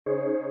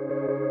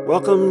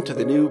Welcome to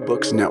the New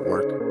Books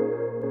Network.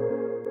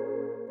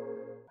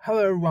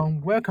 Hello everyone,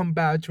 welcome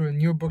back to the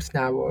New Books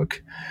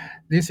Network.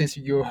 This is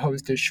your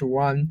host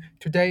Shuan.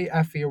 Today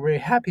I feel very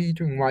happy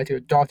to invite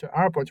Dr.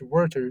 Albert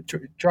Welter to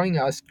join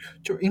us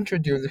to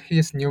introduce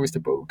his newest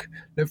book,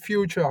 The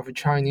Future of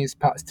Chinese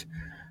Past.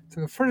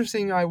 So the first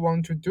thing I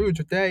want to do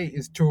today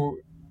is to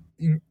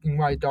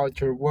invite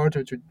Dr.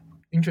 Welter to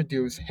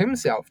introduce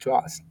himself to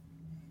us.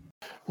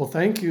 Well,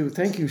 thank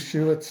you,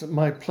 Shu. It's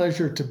my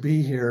pleasure to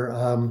be here.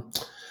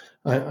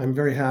 I'm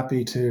very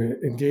happy to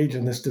engage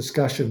in this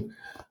discussion.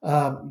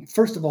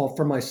 First of all,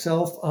 for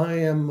myself, I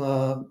am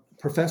a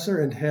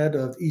professor and head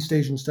of East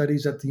Asian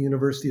Studies at the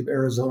University of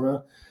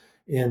Arizona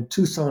in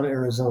Tucson,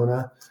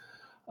 Arizona.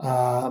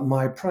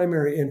 My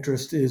primary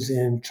interest is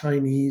in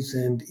Chinese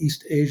and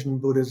East Asian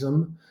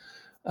Buddhism,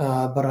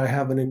 but I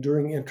have an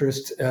enduring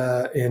interest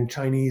in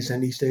Chinese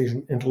and East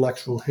Asian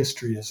intellectual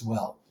history as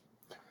well.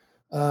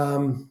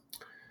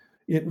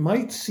 It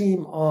might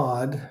seem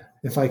odd,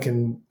 if I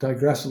can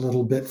digress a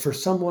little bit, for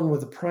someone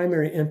with a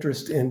primary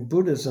interest in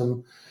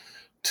Buddhism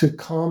to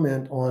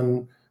comment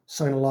on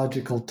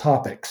sinological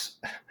topics.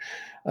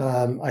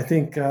 I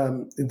think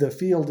the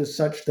field is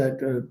such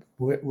that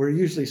we're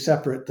usually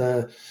separate.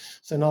 The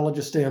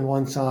sinologists stay on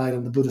one side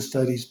and the Buddhist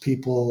studies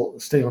people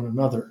stay on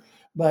another.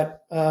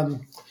 But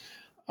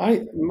my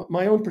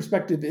own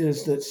perspective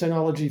is that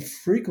sinology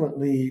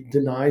frequently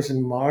denies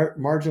and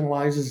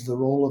marginalizes the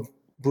role of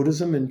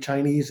Buddhism in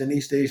Chinese and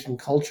East Asian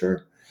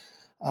culture.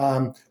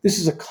 This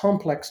is a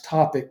complex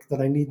topic that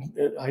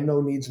I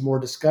know needs more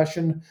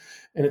discussion,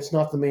 and it's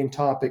not the main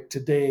topic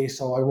today,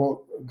 so I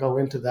won't go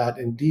into that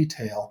in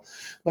detail.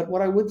 But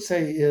what I would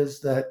say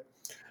is that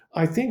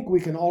I think we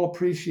can all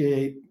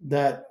appreciate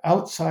that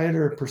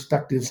outsider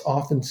perspectives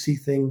often see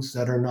things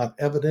that are not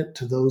evident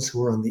to those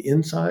who are on the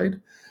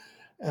inside.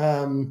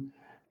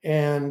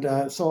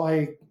 So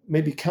I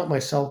maybe count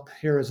myself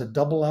here as a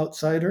double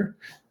outsider.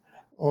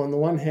 On the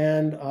one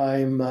hand,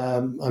 I'm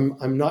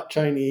not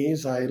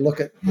Chinese. I look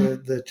at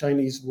the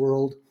Chinese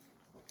world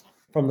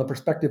from the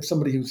perspective of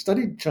somebody who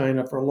studied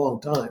China for a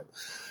long time,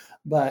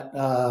 but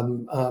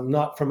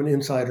not from an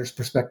insider's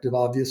perspective,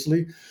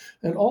 obviously.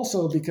 And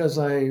also because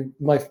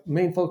my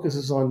main focus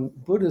is on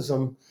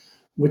Buddhism,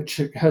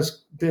 which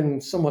has been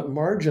somewhat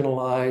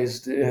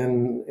marginalized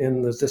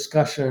in the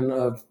discussion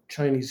of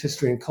Chinese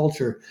history and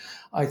culture.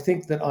 I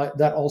think that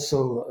that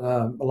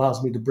also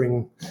allows me to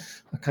bring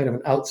a kind of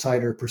an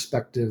outsider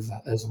perspective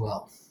as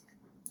well.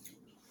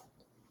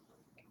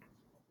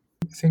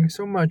 Thank you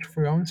so much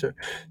for your answer.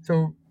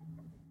 So,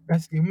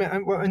 as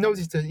I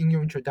noticed that in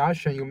your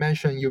introduction, you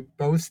mentioned you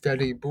both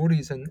study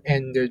Buddhism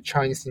and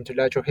Chinese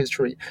intellectual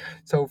history.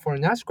 So, for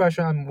the next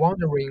question, I'm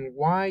wondering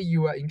why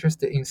you are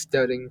interested in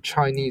studying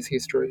Chinese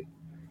history.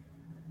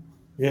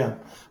 Yeah,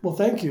 well,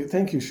 thank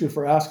you, Shu,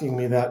 for asking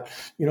me that.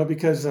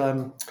 Because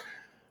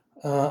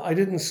I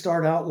didn't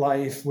start out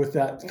life with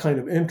that kind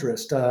of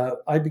interest.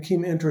 I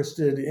became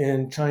interested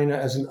in China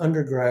as an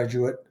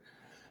undergraduate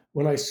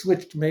when I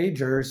switched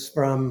majors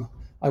from,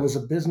 I was a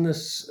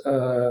business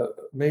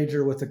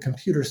major with a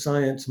computer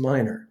science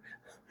minor.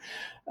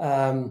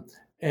 Um,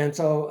 and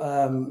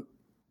so,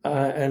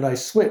 and I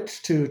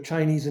switched to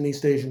Chinese and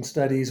East Asian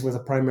studies with a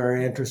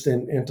primary interest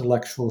in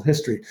intellectual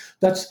history.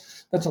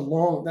 That's a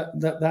long,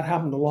 that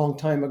happened a long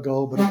time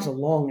ago, but it's a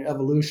long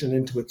evolution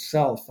into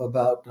itself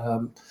about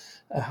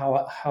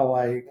how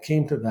I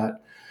came to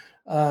that.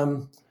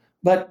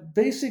 But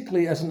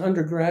basically, as an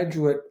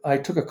undergraduate, I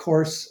took a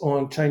course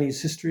on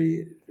Chinese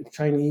history,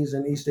 Chinese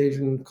and East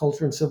Asian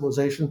culture and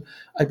civilization.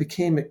 I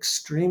became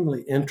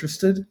extremely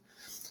interested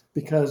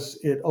because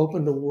it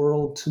opened a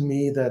world to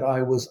me that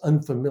I was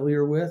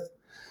unfamiliar with.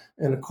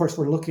 And of course,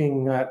 we're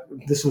looking at,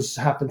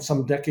 happened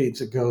some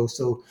decades ago,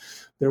 so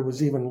there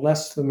was even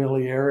less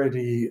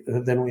familiarity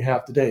than we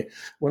have today.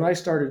 When I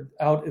started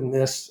out in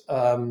this,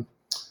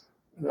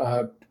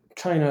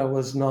 China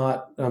was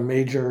not a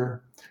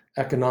major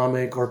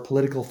economic or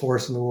political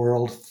force in the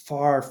world,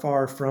 far,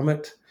 far from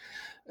it.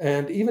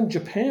 And even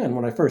Japan,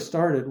 when I first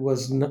started,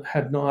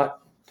 had not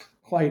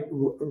quite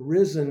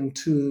risen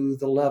to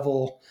the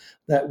level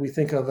that we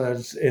think of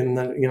as in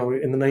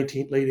the late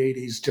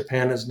 80s,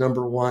 Japan is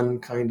number one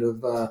kind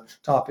of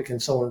topic,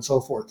 and so on and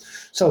so forth.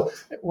 So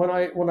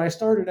when I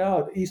started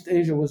out, East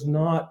Asia was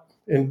not,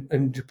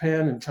 in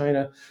Japan and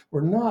China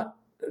were not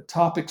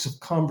topics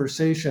of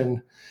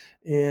conversation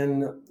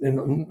in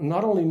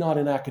not only not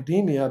in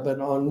academia, but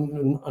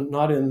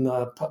not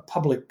in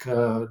public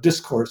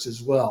discourse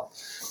as well,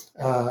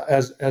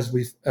 as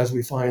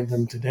we find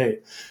them today.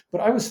 But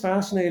I was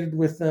fascinated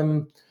with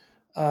them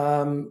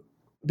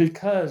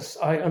because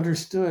I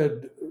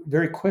understood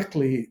very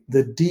quickly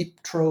the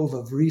deep trove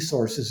of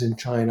resources in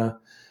China,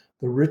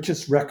 the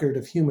richest record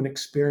of human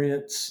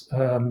experience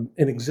in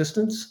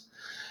existence,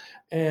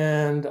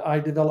 and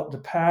I developed a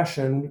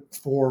passion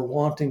for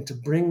wanting to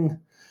bring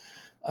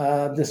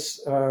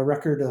this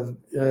record of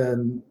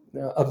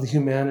the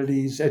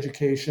humanities,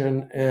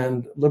 education,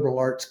 and liberal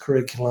arts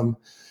curriculum.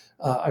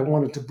 I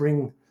wanted to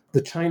bring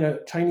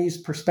Chinese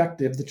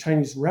perspective, the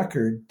Chinese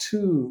record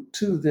to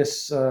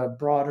this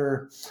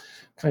broader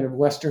kind of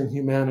Western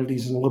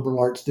humanities and liberal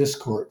arts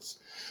discourse.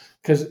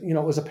 Because it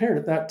was apparent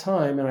at that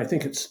time, and I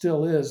think it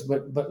still is,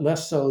 but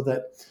less so,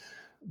 that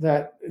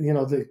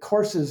the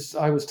courses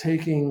I was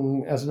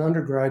taking as an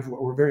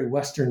undergraduate were very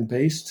Western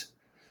based,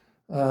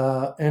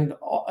 and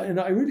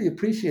I really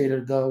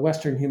appreciated the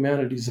Western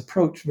humanities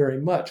approach very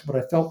much, but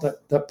I felt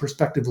that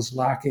perspective was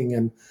lacking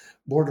and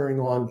bordering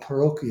on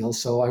parochial.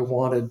 So I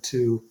wanted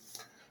to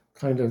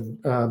kind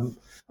of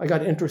I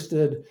got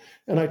interested,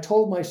 and I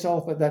told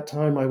myself at that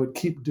time I would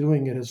keep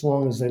doing it as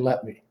long as they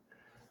let me.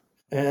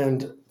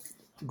 And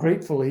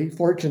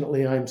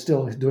fortunately, I'm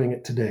still doing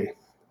it today.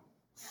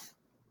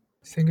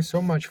 Thank you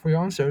so much for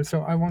your answer.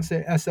 So I want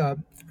to say,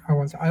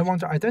 I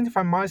want to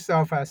identify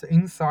myself as an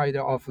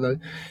insider of the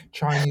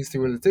Chinese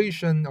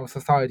civilization or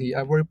society.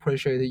 I very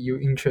appreciate your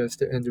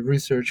interest in the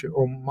research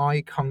on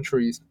my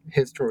country's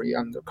history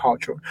and the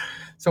culture.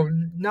 So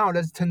now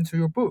let's turn to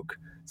your book.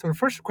 So the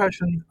first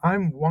question,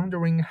 I'm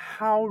wondering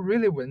how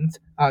relevant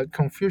are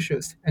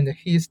Confucius and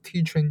his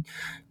teaching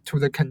to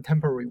the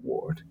contemporary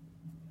world?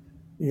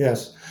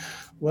 Yes.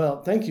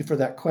 Well, thank you for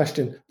that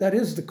question. That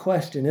is the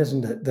question,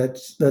 isn't it?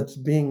 That's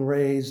being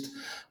raised,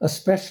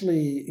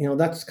 especially,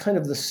 that's kind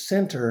of the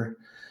center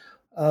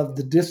of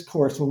the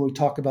discourse when we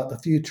talk about the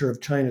future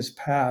of China's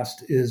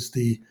past, is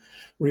the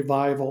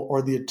revival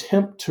or the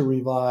attempt to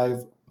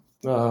revive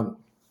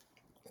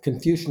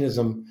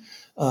Confucianism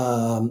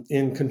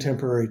in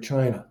contemporary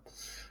China.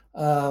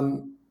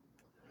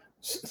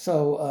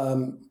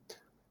 So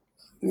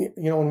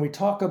when we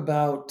talk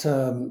about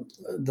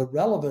the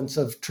relevance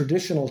of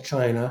traditional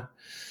China,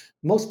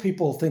 most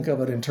people think of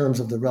it in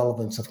terms of the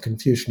relevance of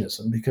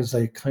Confucianism because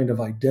they kind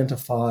of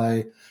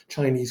identify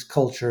Chinese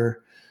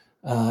culture,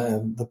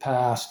 the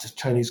past,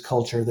 Chinese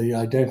culture, they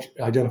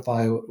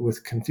identify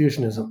with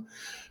Confucianism.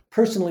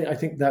 Personally, I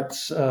think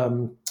that's a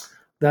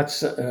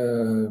bit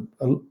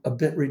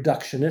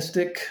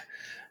reductionistic.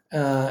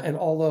 And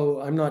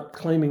although I'm not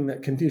claiming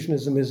that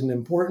Confucianism isn't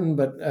important,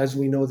 but as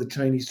we know, the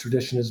Chinese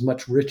tradition is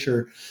much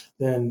richer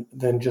than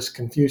just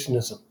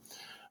Confucianism.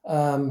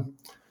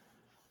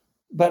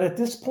 But at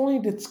this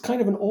point, it's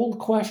kind of an old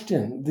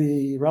question,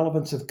 the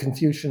relevance of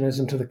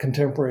Confucianism to the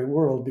contemporary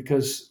world,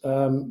 because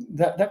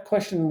that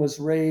question was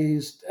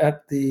raised as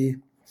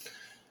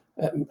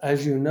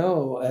you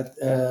know, at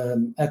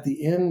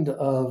the end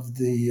of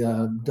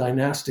the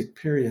dynastic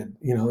period,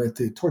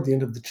 toward the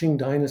end of the Qing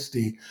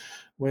dynasty,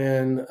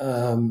 when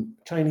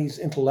Chinese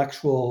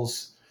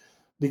intellectuals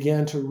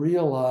began to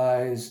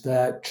realize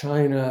that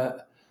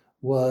China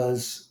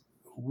was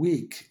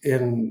weak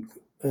in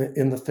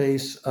the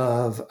face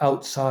of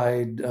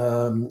outside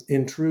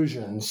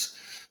intrusions,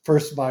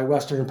 first by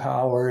Western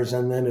powers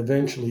and then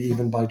eventually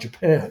even by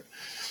Japan.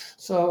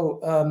 So,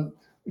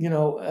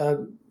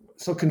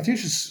 so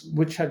Confucius,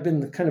 which had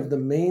been kind of the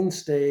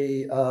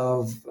mainstay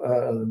of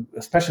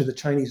especially the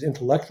Chinese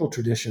intellectual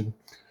tradition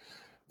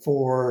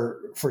for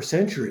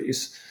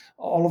centuries,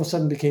 all of a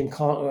sudden became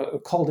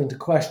called into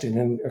question.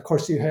 And of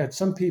course, you had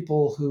some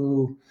people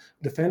who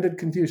defended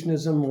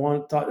Confucianism,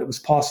 thought it was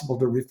possible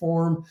to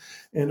reform,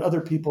 and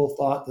other people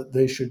thought that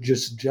they should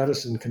just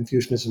jettison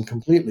Confucianism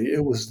completely.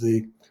 It was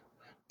the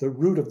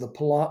root of the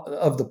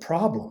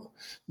problem,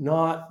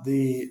 not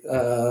the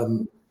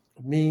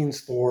means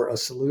for a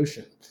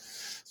solution.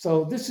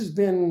 So this has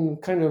been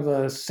kind of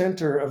a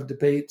center of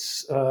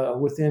debates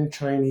within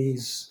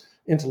Chinese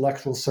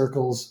intellectual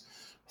circles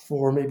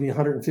for maybe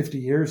 150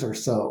 years or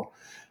so.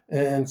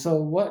 And so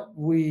what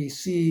we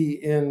see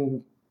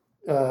in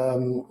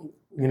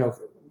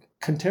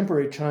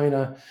contemporary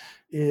China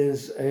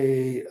is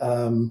a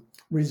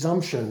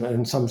resumption,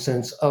 in some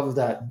sense, of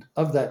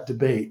that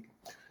debate,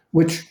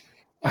 which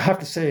I have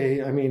to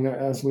say, I mean,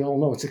 as we all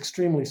know, it's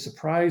extremely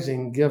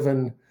surprising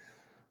given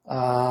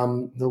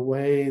the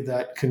way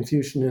that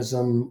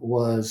Confucianism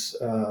was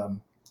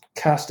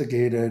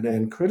castigated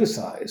and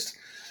criticized,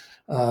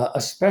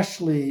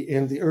 especially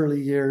in the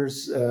early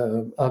years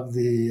of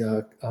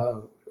the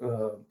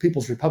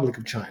People's Republic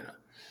of China.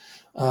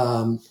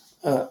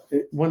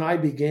 When I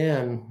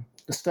began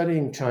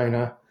studying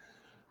China,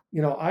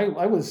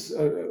 I was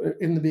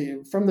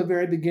from the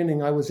very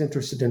beginning, I was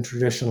interested in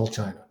traditional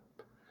China,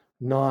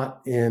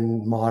 not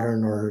in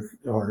modern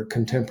or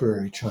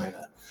contemporary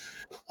China.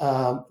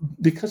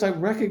 Because I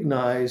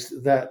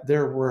recognized that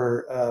there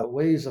were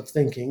ways of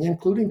thinking,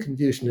 including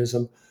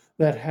Confucianism,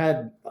 that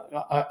had,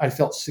 I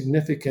felt,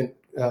 significant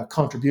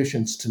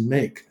contributions to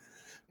make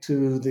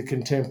to the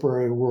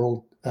contemporary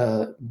world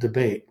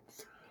debate.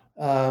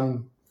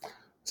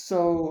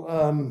 So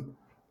in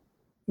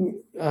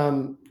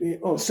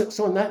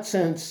that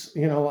sense,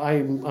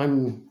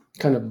 I'm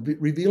kind of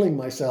revealing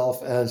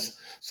myself as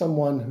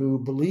someone who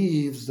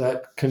believes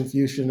that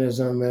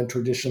Confucianism and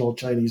traditional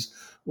Chinese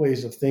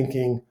ways of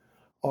thinking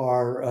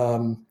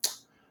are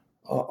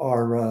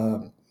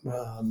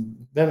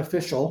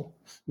beneficial,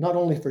 not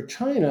only for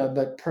China,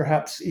 but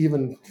perhaps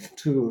even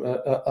to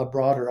a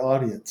broader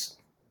audience.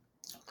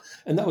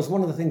 And that was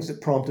one of the things that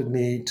prompted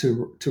me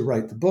to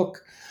write the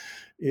book,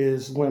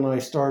 is when I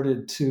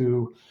started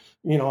to,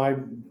 I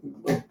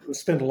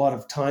spent a lot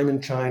of time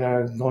in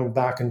China, going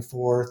back and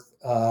forth.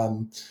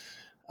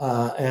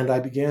 And I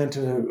began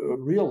to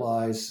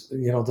realize,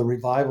 the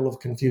revival of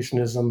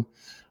Confucianism.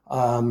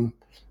 Um,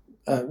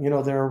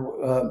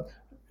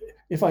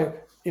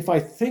 if I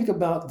think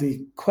about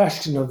the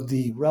question of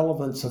the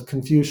relevance of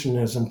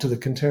Confucianism to the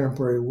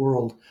contemporary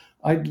world,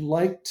 I'd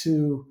like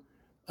to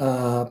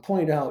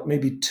point out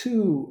maybe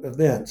two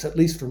events, at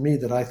least for me,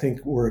 that I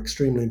think were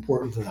extremely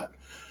important to that.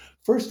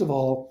 First of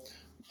all,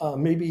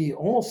 maybe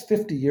almost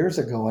 50 years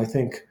ago, I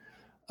think,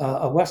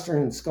 a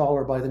Western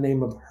scholar by the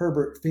name of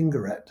Herbert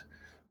Fingeret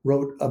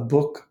wrote a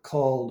book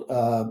called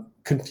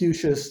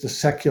Confucius, the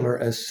Secular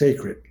as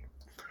Sacred.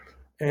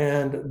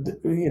 And,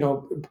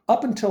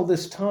 up until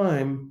this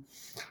time,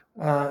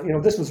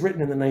 this was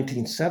written in the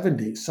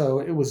 1970s. So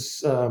it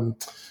was,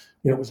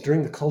 it was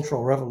during the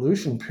Cultural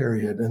Revolution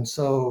period. And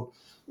so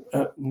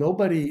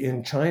nobody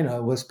in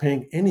China was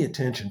paying any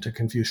attention to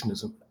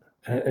Confucianism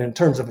in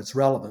terms of its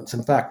relevance.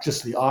 In fact,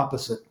 just the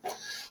opposite.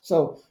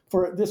 So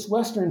for this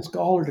Western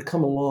scholar to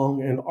come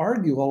along and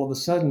argue all of a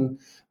sudden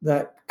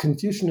that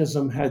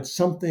Confucianism had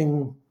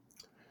something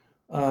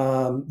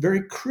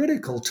very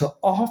critical to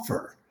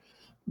offer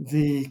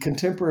the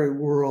contemporary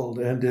world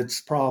and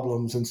its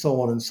problems and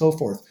so on and so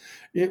forth,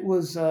 it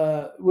was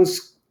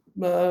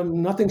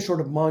nothing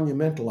short of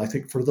monumental, I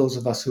think, for those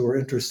of us who are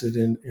interested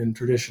in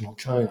traditional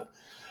China.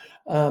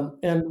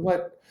 And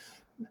what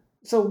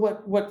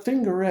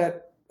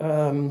Fingeret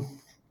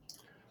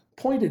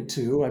pointed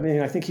to,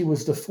 I think he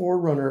was the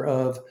forerunner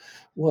of,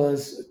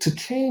 was to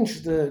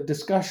change the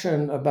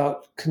discussion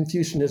about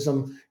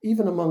Confucianism,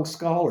 even among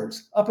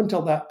scholars. Up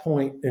until that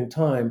point in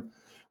time,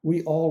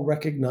 we all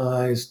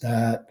recognized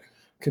that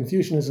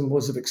Confucianism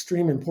was of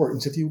extreme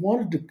importance. If you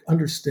wanted to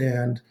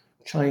understand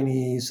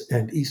Chinese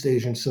and East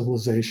Asian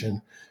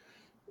civilization,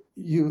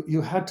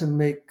 you had to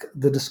make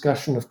the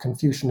discussion of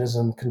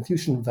Confucianism,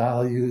 Confucian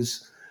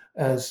values,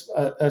 as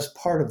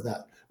part of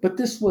that. But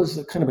this was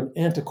a kind of an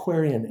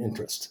antiquarian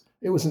interest.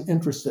 It was an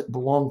interest that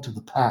belonged to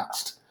the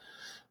past.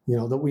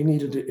 That we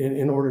needed to,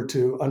 in order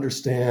to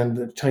understand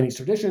the Chinese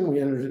tradition, we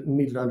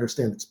needed to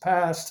understand its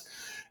past.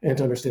 And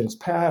to understand its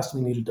past,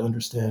 we needed to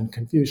understand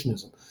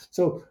Confucianism.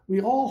 So we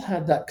all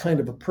had that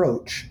kind of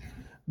approach,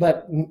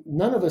 but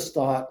none of us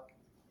thought,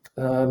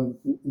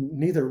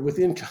 neither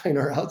within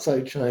China or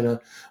outside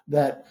China,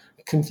 that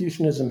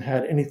Confucianism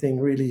had anything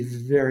really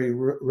very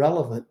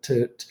relevant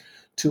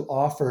to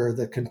offer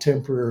the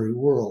contemporary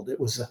world.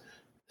 It was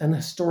an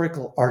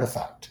historical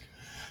artifact.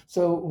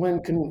 So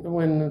when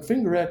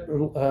Fingeret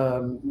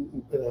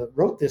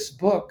wrote this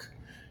book,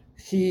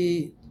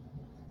 he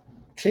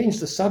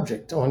changed the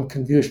subject on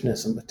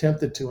Confucianism,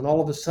 attempted to, and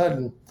all of a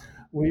sudden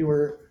we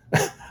were,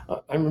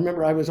 I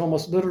remember I was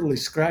almost literally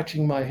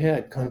scratching my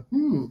head, kind of,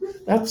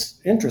 that's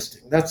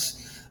interesting.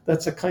 That's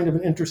a kind of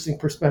an interesting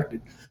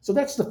perspective. So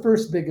that's the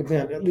first big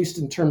event, at least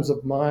in terms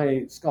of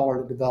my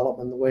scholarly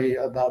development, the way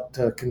about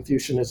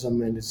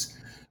Confucianism and its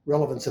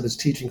relevance of its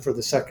teaching for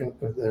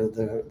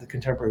the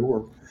contemporary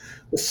world.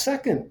 The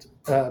second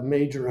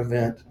major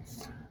event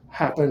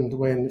happened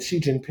when Xi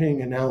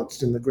Jinping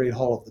announced in the Great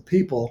Hall of the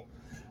People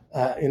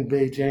in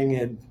Beijing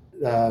in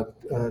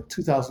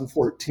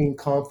 2014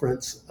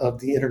 conference of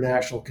the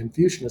International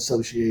Confucian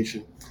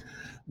Association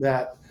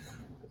that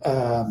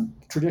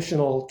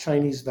traditional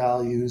Chinese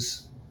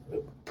values,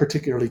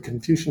 particularly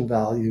Confucian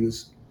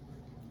values,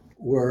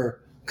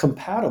 were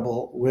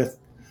compatible with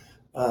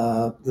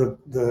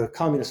the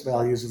communist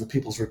values of the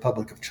People's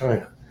Republic of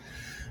China.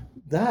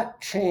 That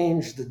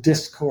changed the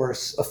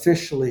discourse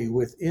officially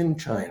within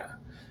China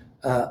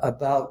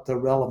about the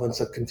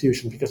relevance of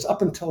Confucian, because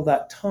up until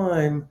that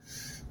time,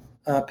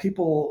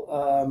 people,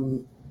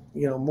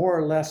 more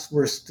or less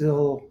were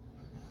still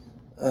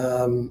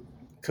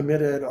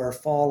committed or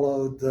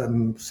followed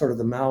the sort of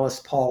the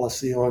Maoist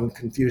policy on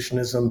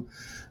Confucianism,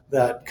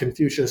 that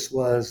Confucius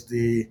was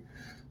the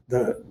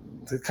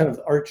kind of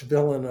arch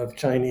villain of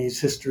Chinese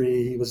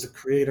history. He was the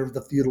creator of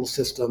the feudal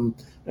system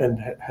and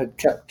had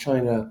kept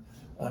China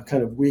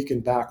kind of weak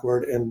and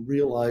backward and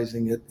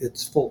realizing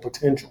its full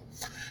potential.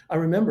 I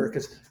remember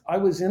because I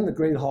was in the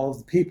Great Hall of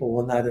the People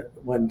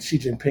when Xi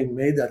Jinping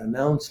made that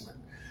announcement,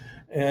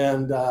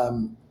 and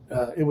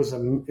it was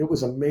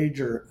a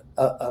major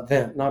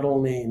event, not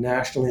only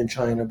nationally in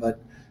China but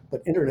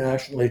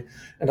internationally.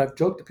 And I've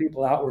joked to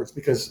people outwards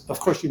because, of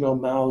course,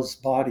 Mao's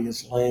body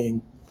is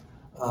laying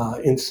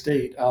in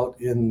state out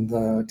in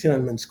the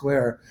Tiananmen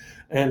Square,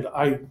 and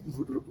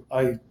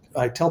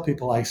I tell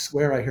people I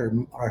swear I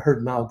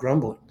heard Mao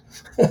grumbling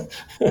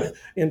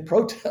in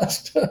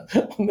protest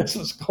when this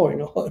was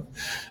going on.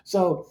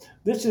 So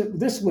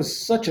this was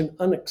such an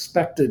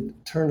unexpected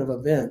turn of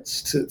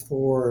events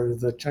for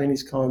the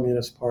Chinese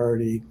Communist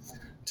Party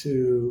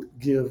to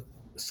give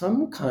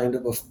some kind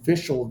of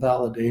official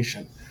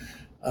validation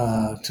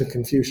to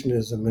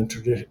Confucianism and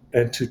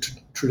to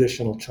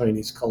traditional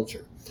Chinese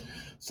culture.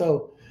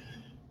 So,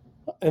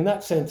 in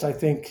that sense, I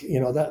think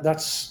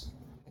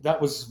that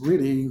was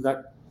really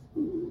that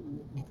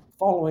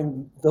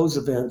following those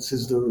events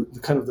is the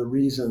kind of the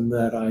reason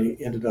that I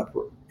ended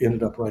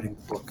up writing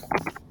the book.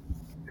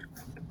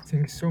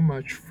 Thanks so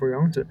much for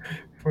your answer.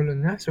 For the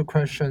next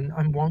question,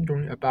 I'm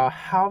wondering about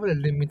how the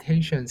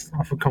limitations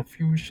of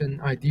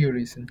Confucian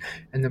idealism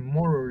and the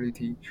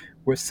morality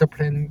were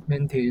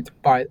supplemented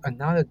by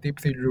another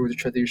deeply rooted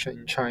tradition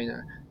in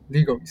China,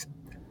 legalism.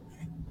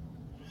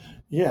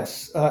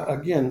 Yes,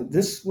 again,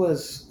 this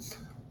was.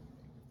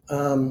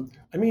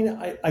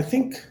 I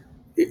think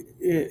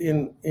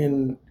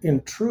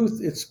in truth,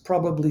 it's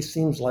probably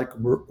seems like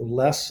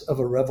less of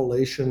a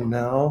revelation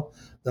now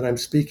that I'm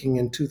speaking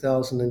in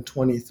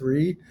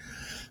 2023.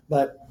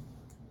 But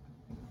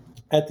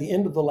at the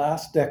end of the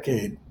last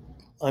decade,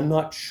 I'm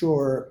not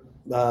sure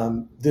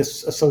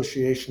this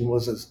association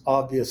was as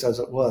obvious as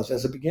it was.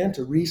 As I began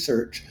to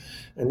research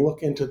and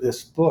look into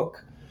this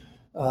book,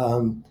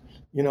 um,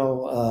 you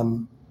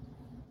know.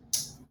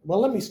 Well,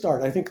 let me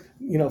start. I think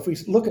if we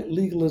look at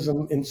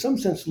legalism, in some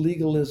sense,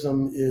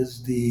 legalism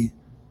is the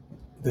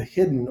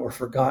hidden or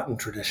forgotten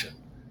tradition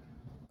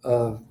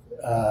of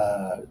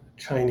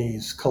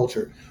Chinese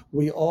culture.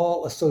 We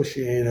all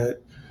associate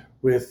it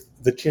with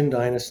the Qin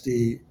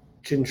dynasty,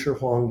 Qin Shi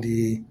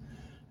Huangdi,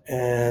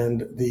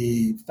 and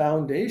the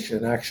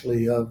foundation,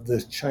 actually, of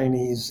the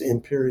Chinese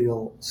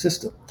imperial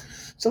system.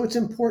 So it's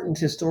important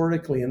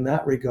historically in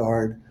that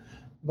regard,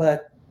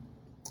 but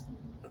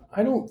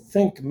I don't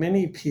think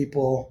many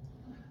people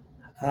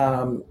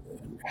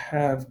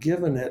have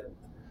given it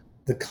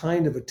the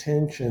kind of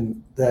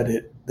attention that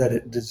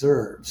it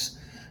deserves.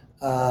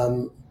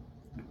 Um,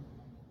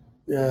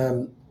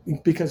 um,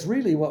 because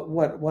really,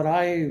 what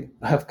I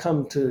have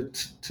come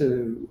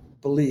to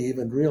believe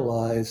and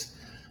realize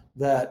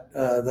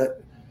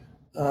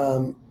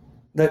um,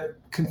 that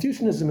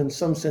Confucianism, in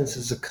some sense,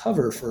 is a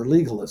cover for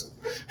legalism.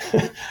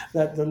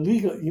 That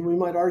we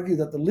might argue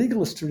that the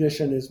legalist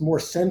tradition is more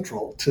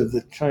central to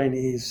the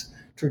Chinese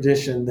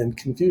tradition than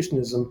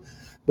Confucianism,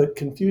 but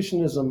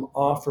Confucianism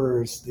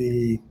offers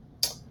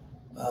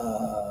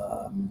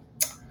um,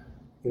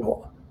 you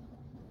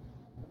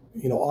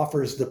know,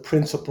 offers the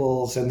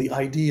principles and the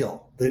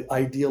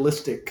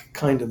idealistic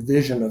kind of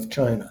vision of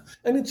China,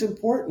 and it's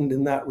important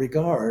in that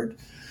regard.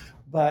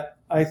 But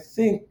I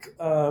think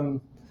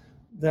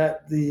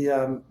that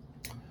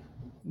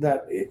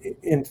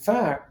in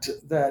fact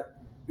that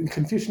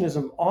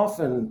Confucianism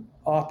often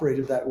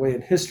operated that way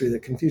in history,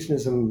 that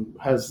Confucianism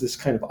has this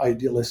kind of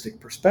idealistic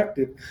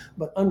perspective,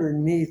 but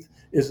underneath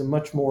is a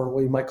much more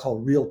what you might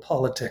call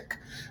realpolitik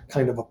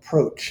kind of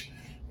approach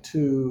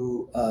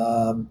to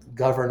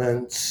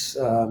governance,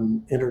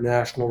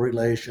 international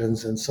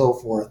relations, and so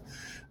forth,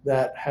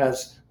 that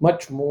has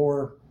much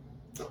more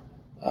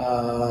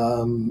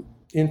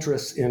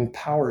interests in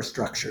power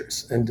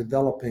structures and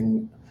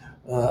developing,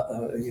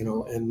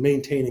 and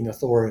maintaining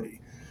authority.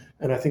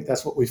 And I think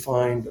that's what we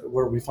find,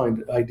 where we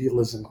find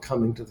idealism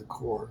coming to the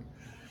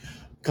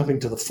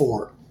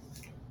fore.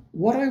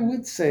 What I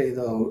would say,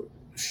 though,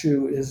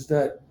 Shu, is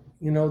that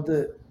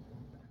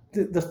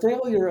the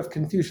failure of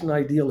Confucian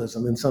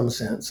idealism, in some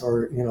sense,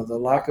 or the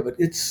lack of it,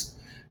 it's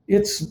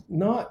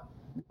not.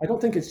 I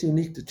don't think it's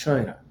unique to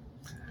China.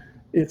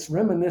 It's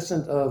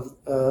reminiscent of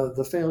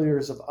the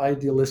failures of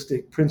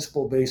idealistic,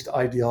 principle-based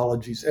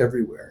ideologies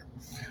everywhere.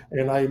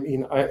 And I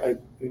mean,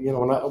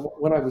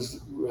 when I was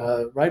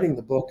writing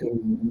the book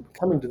and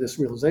coming to this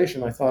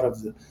realization, I thought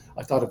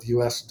of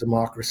U.S.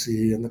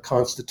 democracy and the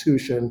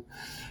Constitution,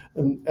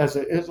 and as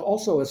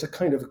also as a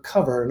kind of a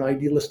cover, an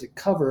idealistic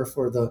cover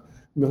for the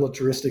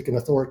militaristic and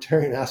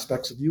authoritarian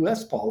aspects of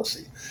U.S.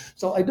 policy.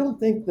 So I don't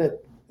think that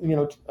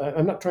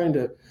I'm not trying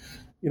to.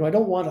 I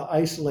don't want to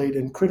isolate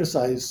and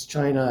criticize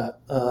China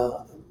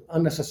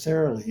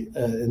unnecessarily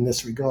in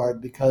this regard,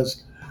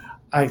 because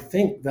I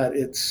think that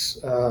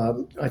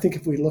I think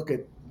if we look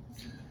at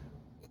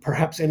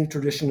perhaps any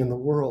tradition in the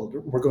world,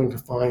 we're going to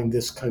find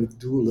this kind of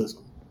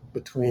dualism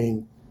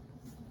between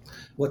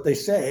what they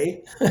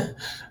say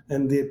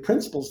and the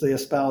principles they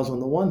espouse on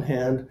the one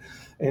hand,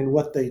 and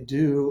what they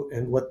do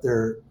and what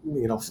they're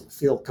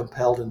feel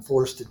compelled and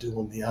forced to do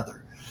on the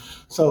other.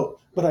 So,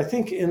 but I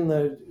think in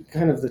the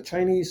kind of the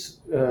Chinese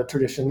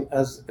tradition,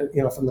 as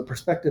from the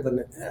perspective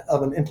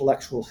of an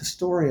intellectual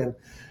historian,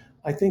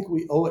 I think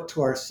we owe it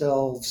to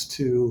ourselves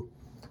to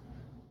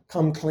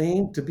come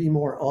clean, to be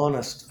more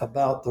honest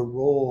about the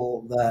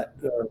role that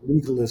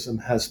legalism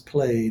has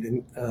played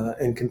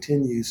and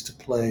continues to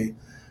play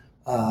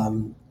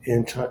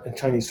in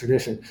Chinese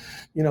tradition.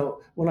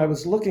 When I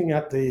was looking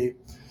at the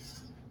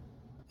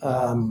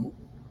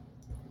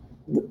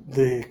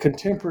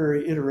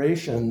contemporary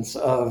iterations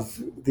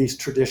of these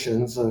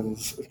traditions of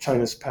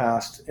China's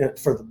past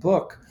for the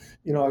book,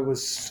 I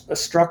was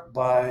struck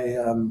by,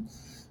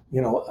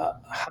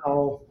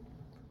 how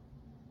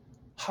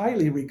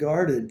highly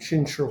regarded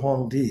Qin Shi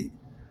Huangdi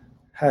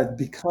had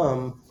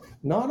become,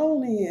 not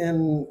only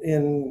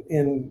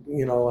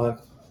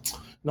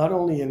not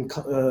only in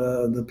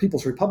the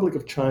People's Republic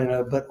of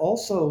China, but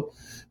also,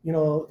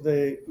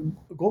 the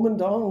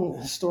Kuomintang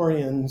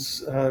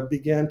historians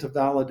began to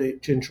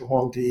validate Qin Shi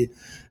Huangdi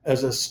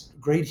as a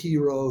great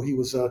hero. He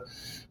was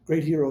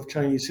great hero of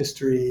Chinese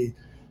history,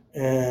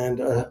 and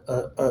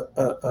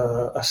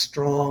a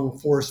strong,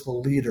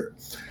 forceful leader.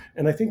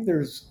 And I think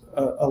there's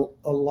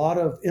a lot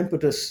of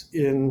impetus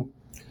in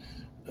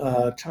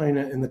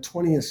China in the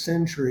 20th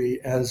century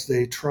as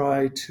they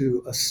try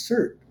to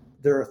assert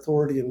their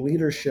authority and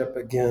leadership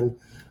again,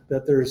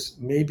 that there's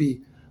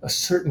maybe a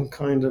certain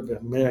kind of,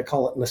 may I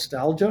call it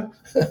nostalgia,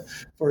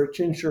 for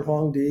Qin Shi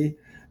Huangdi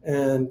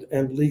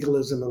and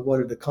legalism and what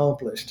it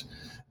accomplished.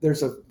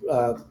 There's a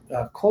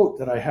quote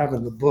that I have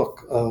in the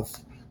book of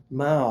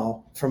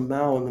Mao, from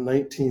Mao in the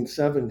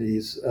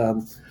 1970s,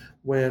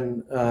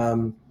 when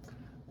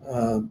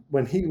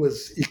he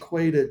was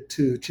equated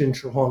to Qin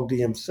Shi Huangdi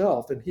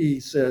himself, and he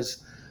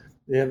says,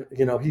 Qin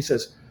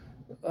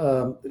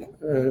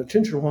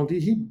Shi Huangdi,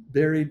 he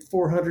buried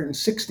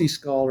 460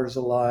 scholars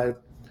alive.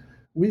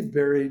 We've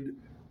buried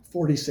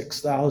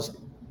 46,000.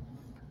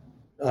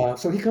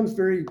 So he comes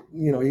very,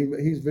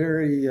 he's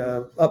very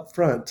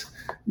upfront.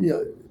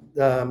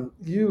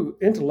 You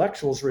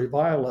intellectuals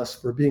revile us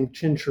for being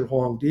Qin Shi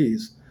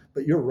Huangdis,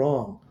 but you're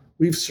wrong.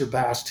 We've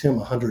surpassed him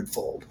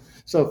 100-fold.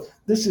 So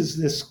this is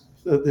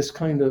this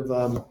kind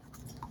of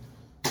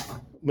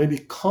maybe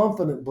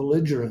confident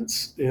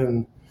belligerence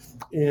in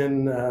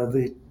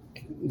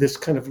this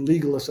kind of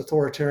legalist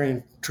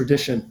authoritarian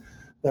tradition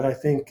that I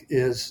think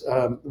is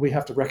we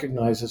have to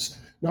recognize as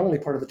not only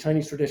part of the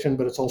Chinese tradition,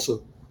 but it's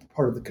also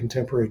part of the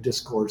contemporary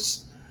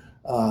discourse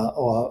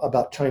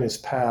about China's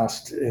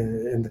past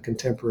in the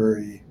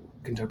contemporary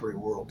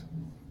world.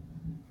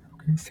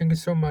 Okay, thank you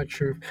so much.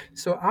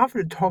 So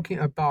after talking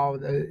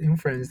about the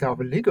influence of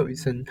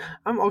legalism,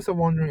 I'm also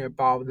wondering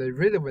about the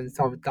relevance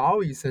of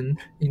Taoism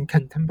in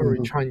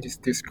contemporary Chinese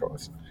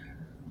discourse.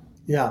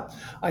 Yeah,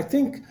 I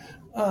think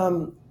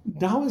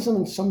Taoism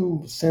in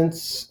some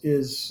sense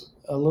is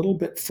a little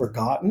bit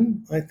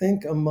forgotten, I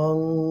think,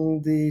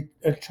 among the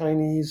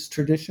Chinese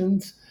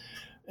traditions.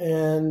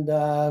 And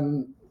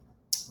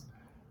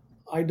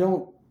I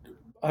don't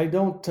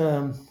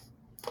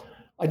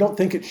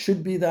think it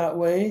should be that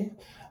way.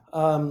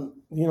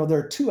 There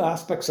are two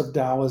aspects of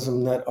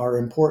Taoism that are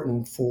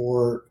important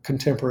for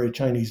contemporary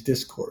Chinese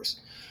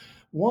discourse.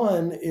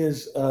 One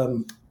is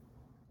a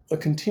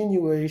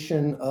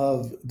continuation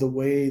of the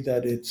way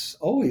that it's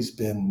always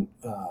been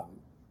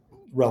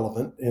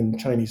relevant in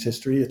Chinese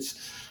history. It's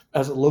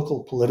as a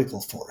local political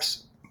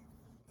force.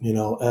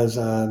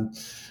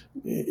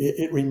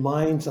 It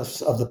reminds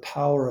us of the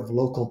power of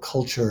local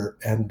culture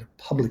and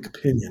public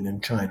opinion in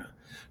China,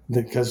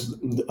 because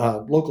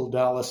local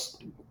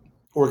Taoist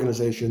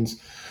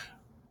organizations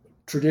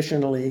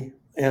traditionally,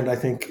 and I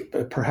think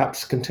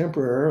perhaps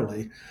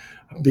contemporarily,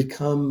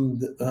 become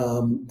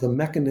the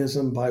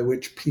mechanism by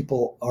which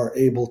people are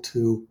able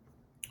to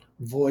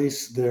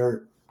voice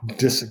their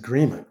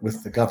disagreement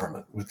with the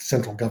government, with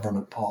central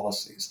government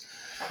policies.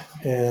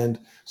 And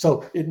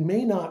so it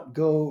may not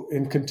go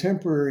in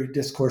contemporary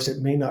discourse, it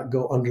may not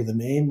go under the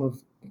name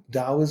of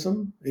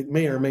Taoism. It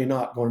may or may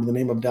not go under the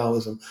name of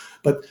Taoism,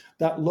 but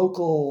that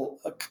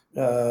local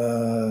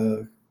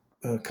kind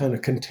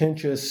of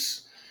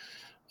contentious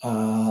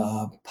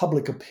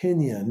public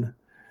opinion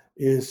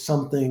is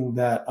something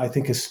that I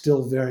think is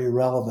still very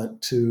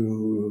relevant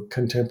to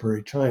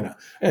contemporary China.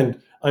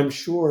 And I'm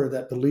sure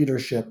that the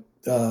leadership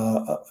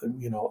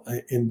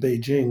in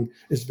Beijing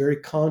is very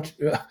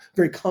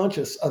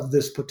conscious of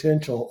this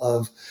potential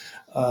of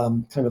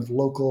kind of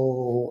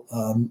local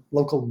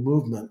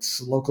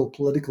movements, local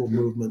political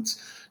movements,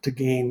 to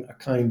gain a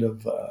kind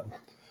of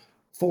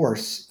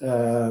force,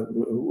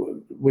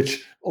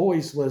 which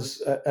always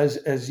was,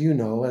 as we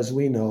know,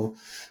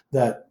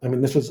 that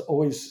this was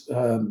always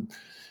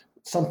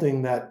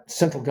something that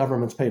central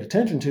governments paid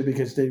attention to,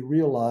 because they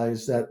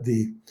realized that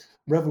the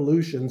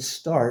revolutions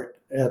start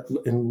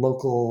in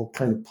local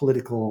kind of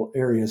political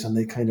areas, and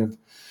they kind of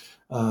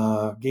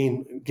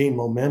gain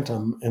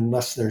momentum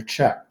unless they're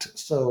checked.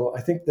 So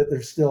I think that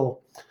there's still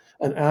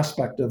an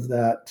aspect of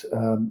that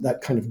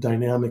kind of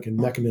dynamic and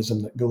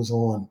mechanism that goes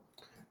on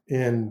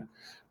in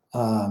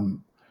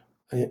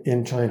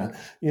China.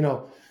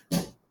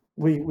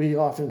 We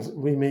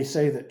may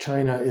say that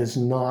China is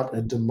not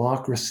a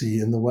democracy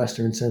in the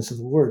Western sense of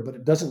the word, but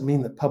it doesn't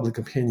mean that public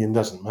opinion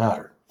doesn't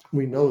matter.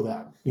 We know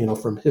that,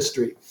 from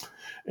history.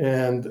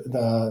 And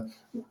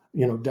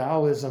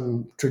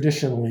Taoism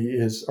traditionally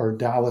or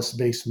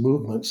Taoist-based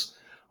movements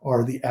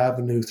are the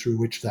avenue through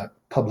which that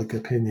public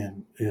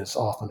opinion is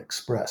often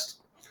expressed.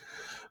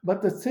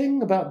 But the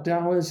thing about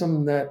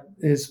Taoism that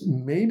is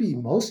maybe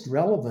most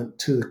relevant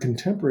to the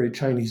contemporary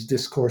Chinese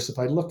discourse, if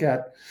I look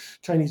at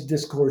Chinese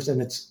discourse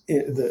and its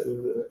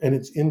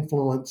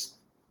influence,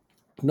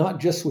 not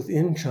just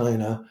within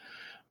China,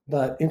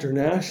 but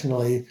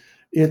internationally,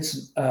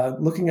 it's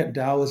looking at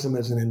Taoism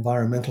as an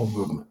environmental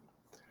movement.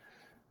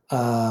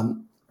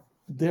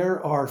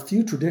 There are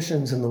few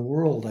traditions in the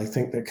world, I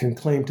think, that can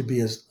claim to be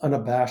as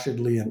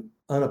unabashedly and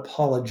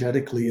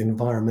unapologetically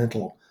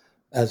environmental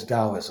as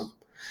Taoism.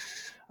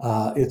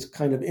 It's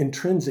kind of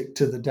intrinsic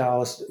to the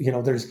Taoist.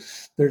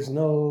 There's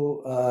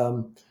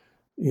no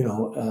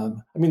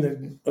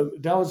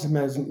Taoism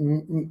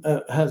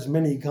has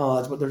many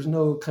gods, but there's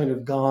no kind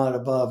of God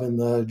above in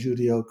the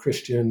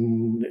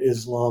Judeo-Christian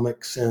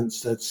Islamic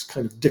sense that's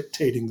kind of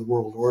dictating the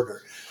world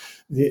order.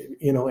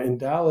 In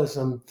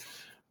Taoism,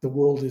 the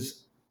world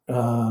is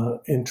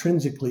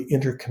intrinsically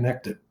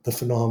interconnected, the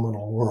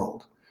phenomenal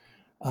world.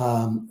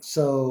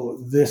 So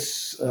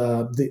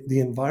the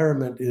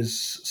environment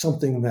is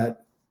something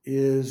that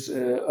is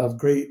of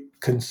great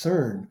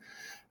concern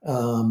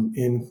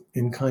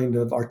in kind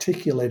of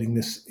articulating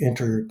this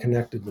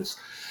interconnectedness.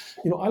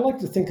 I like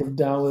to think of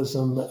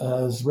Taoism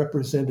as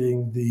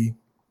representing the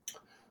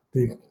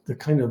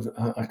kind of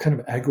a kind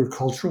of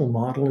agricultural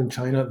model in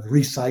China,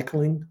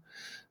 recycling.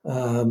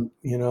 The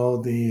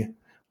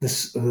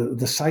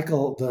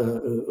cycle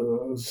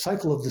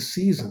of the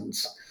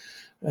seasons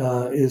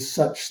is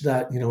such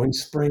that in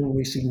spring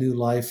we see new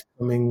life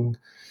coming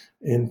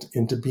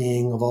into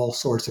being of all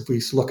sorts. If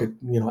we look at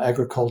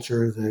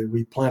agriculture,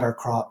 we plant our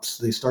crops,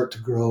 they start to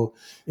grow.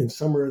 In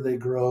summer they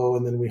grow,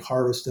 and then we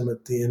harvest them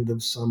at the end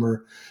of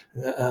summer.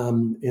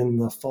 In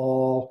the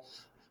fall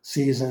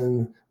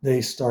season,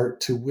 they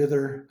start to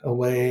wither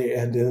away,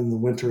 and in the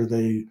winter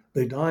they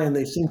die, and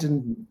they seem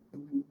to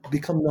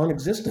become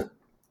non-existent.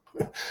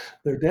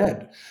 They're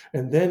dead,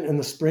 and then in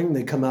the spring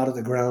they come out of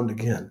the ground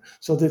again.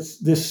 So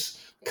this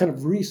kind of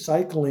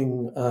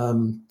recycling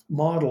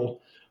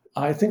model,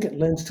 I think it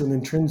lends to an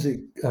intrinsic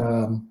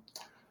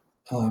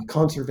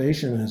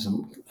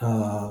conservationism,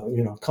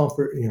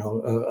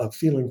 a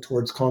feeling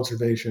towards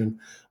conservation,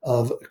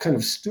 of kind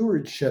of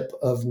stewardship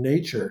of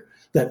nature.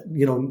 That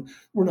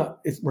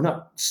we're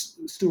not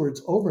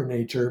stewards over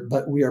nature,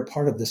 but we are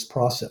part of this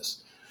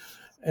process.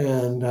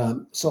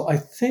 And so I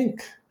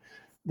think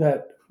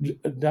that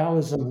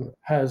Taoism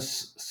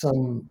has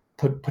some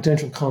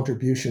potential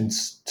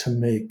contributions to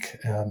make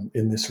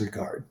in this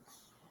regard.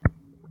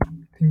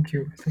 Thank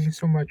you. Thank you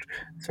so much.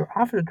 So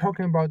after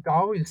talking about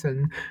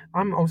Taoism,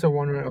 I'm also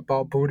wondering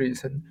about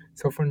Buddhism.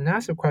 So for the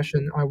next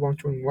question, I want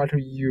to invite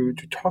you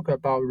to talk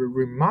about the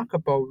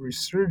remarkable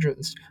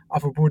resurgence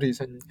of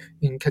Buddhism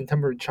in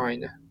contemporary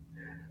China.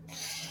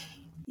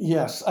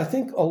 Yes, I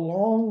think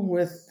along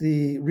with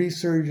the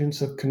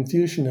resurgence of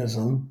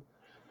Confucianism,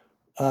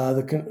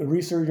 the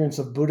resurgence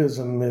of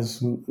Buddhism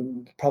is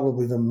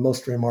probably the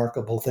most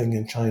remarkable thing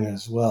in China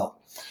as well.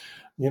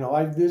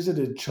 I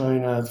visited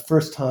China. The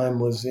first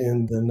time was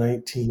in the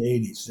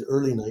 1980s, the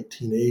early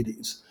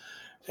 1980s.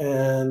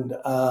 And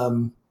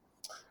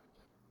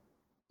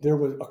there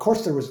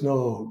was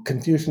no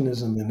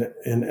Confucianism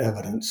in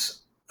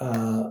evidence,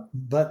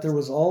 but there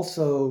was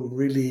also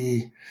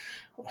really,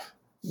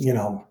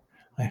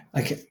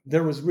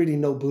 there was really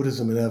no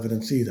Buddhism in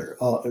evidence either.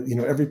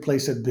 Every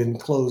place had been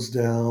closed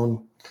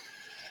down.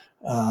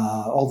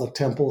 All the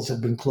temples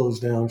had been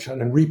closed down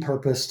and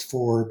repurposed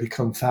for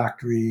become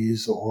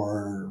factories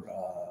or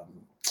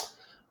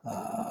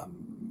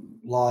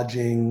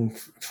lodging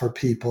for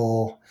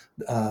people,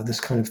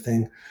 this kind of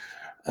thing.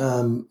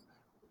 And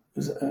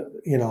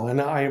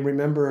I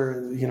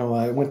remember,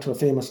 I went to a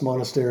famous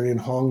monastery in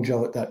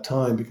Hangzhou at that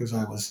time because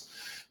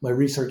my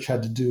research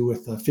had to do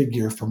with a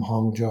figure from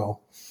Hangzhou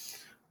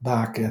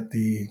back at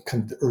the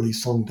kind of the early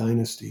Song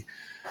dynasty.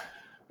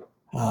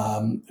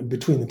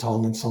 Between the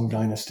Tang and Song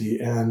dynasty.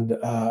 And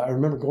I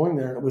remember going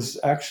there, and it was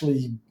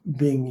actually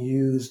being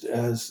used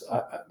as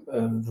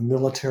the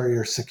military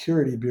or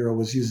security bureau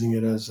was using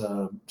it as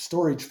a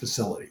storage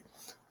facility,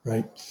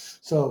 right?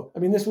 So,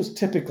 this was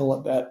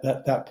typical at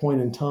that point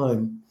in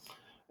time.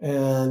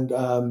 And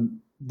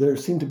there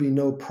seemed to be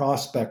no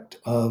prospect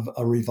of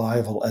a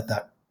revival at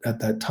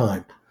that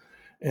time.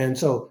 And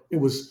so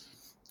it was,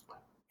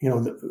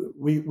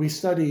 we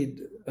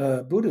studied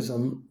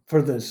Buddhism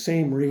for the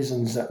same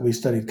reasons that we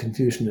studied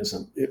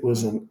Confucianism. It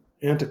was an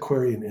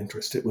antiquarian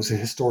interest. It was a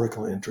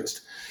historical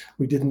interest.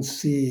 We didn't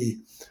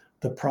see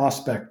the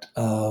prospect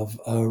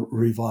of a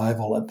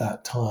revival at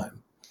that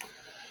time.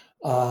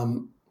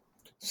 But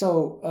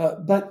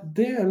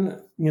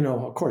then,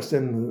 of course,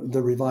 then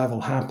the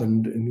revival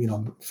happened,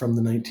 and, from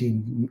the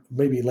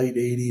maybe late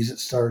 80s, it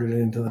started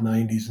into the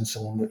 90s and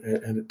so on,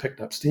 and it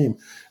picked up steam.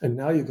 And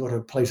now you go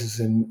to places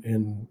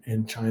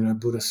in China,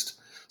 Buddhist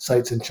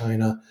sites in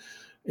China,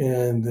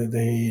 and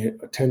they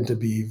tend to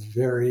be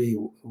very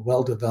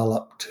well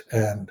developed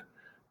and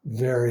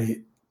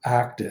very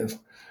active.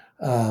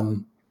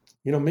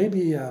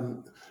 Maybe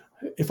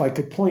if I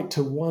could point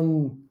to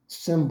one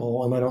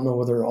symbol, and I don't know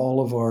whether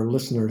all of our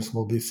listeners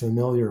will be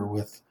familiar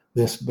with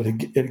this, but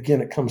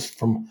again, it comes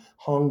from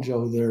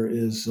Hangzhou. There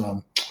is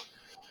a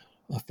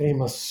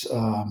famous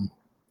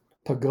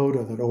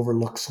pagoda that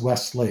overlooks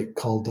West Lake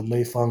called the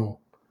Leifeng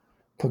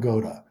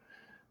Pagoda.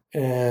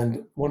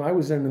 And when I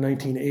was there in the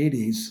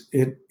 1980s,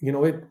 it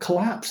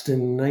collapsed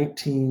in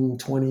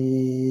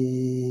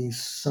 1920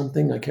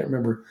 something. I can't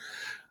remember.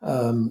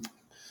 Lu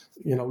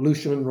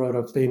Xun wrote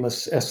a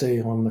famous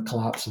essay on the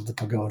collapse of the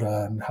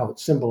pagoda and how it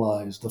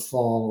symbolized the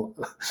fall,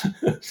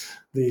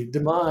 the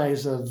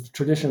demise of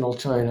traditional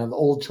China, the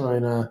old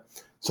China,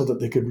 so that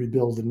they could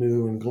rebuild the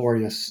new and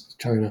glorious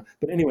China.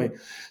 But anyway,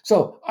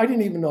 so I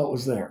didn't even know it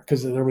was there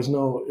because there was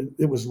no,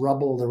 it was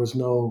rubble. There was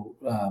no,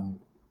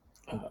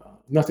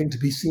 nothing to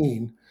be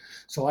seen.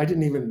 So I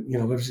didn't even,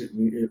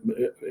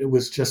 it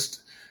was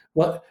just,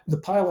 well, the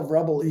pile of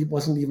rubble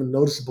wasn't even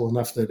noticeable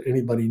enough that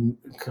anybody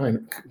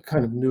kind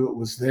of knew it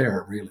was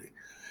there, really.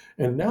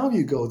 And now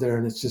you go there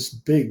and it's this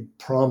big,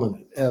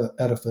 prominent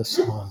edifice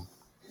on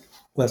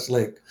West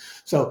Lake.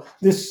 So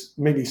this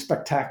maybe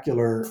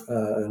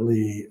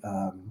spectacularly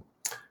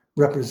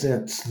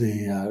represents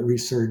the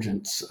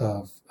resurgence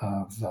of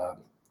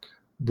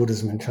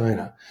Buddhism in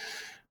China.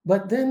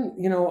 But then,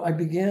 I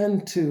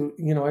began to,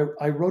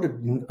 I wrote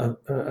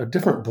a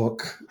different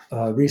book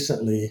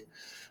recently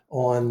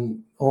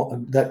on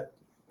that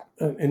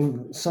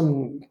in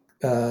some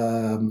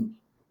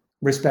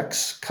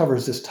respects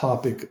covers this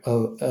topic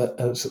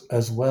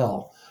as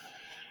well.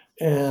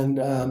 And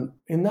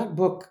in that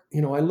book,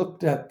 I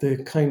looked at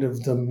the kind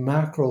of the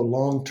macro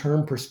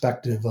long-term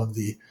perspective of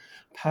the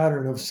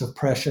pattern of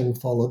suppression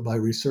followed by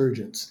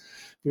resurgence.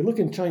 If we look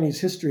in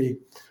Chinese history,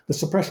 the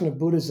suppression of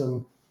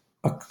Buddhism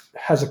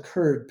has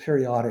occurred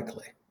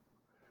periodically,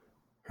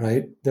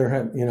 right?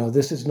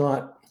 This is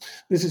not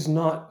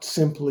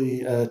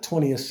simply a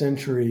 20th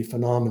century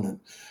phenomenon.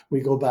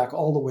 We go back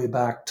all the way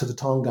back to the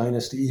Tang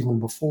Dynasty, even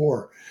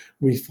before.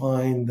 We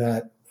find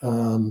that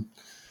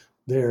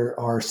there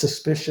are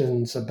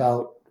suspicions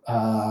about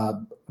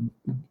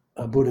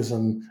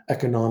Buddhism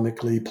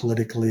economically,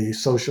 politically,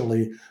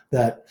 socially,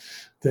 that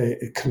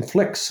it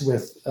conflicts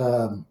with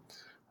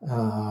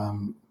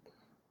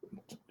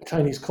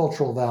Chinese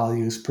cultural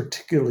values,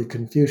 particularly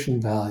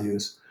Confucian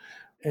values.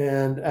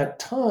 And at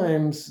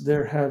times,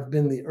 there have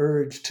been the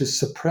urge to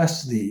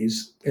suppress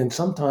these, and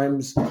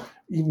sometimes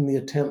even the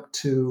attempt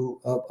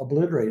to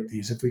obliterate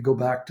these. If we go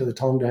back to the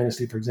Tang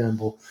Dynasty, for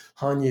example,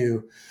 Han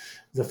Yu,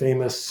 the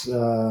famous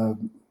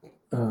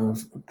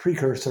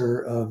precursor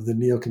of the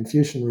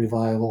Neo-Confucian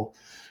revival,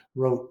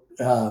 wrote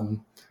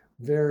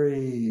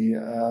very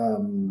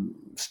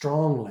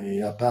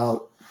strongly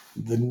about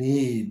the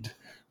need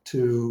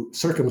to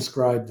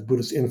circumscribe the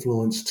Buddhist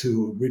influence,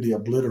 to really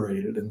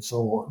obliterate it, and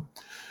so on.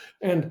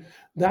 And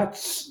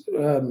that's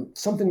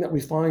something that we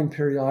find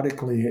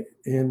periodically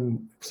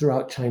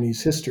throughout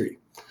Chinese history.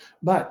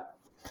 But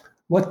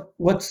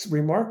what's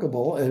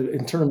remarkable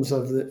in terms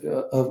of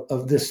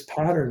of this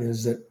pattern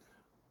is that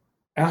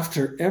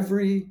after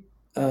every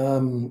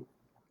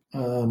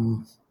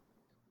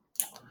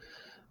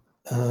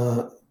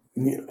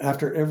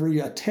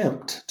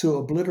attempt to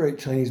obliterate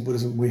Chinese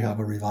Buddhism, we have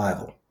a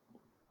revival.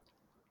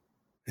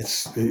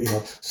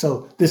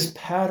 So this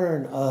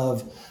pattern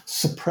of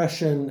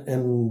suppression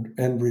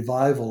and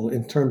revival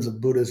in terms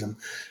of Buddhism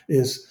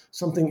is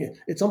something,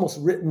 it's almost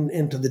written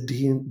into the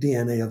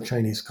DNA of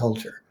Chinese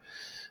culture,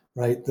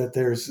 right? That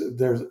there's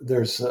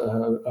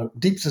a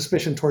deep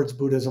suspicion towards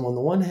Buddhism on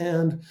the one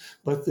hand,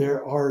 but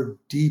there are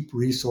deep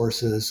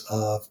resources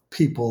of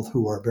people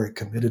who are very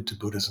committed to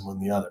Buddhism on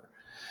the other.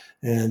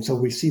 And so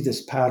we see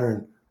this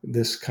pattern,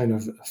 this kind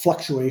of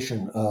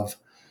fluctuation of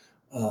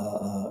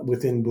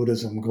within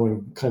Buddhism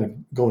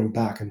going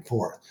back and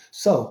forth.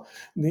 So,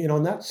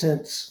 in that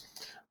sense,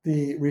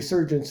 the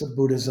resurgence of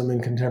Buddhism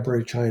in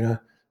contemporary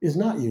China is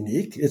not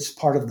unique. It's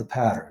part of the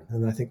pattern.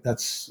 And I think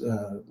that's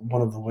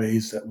one of the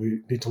ways that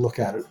we need to look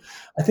at it.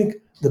 I think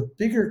the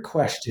bigger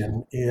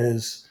question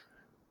is,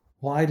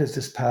 why does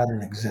this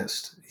pattern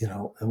exist?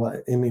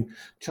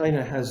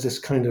 China has this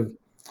kind of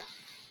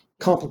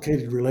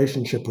complicated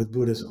relationship with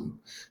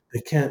Buddhism. They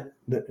can't,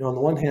 on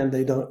the one hand,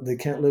 they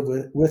can't live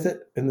with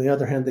it, and on the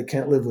other hand, they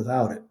can't live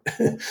without it.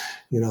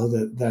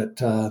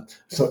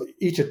 So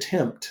each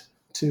attempt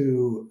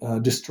to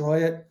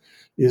destroy it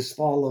is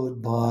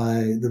followed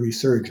by the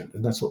resurgent,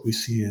 and that's what we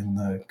see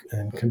in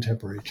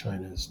contemporary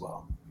China as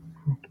well.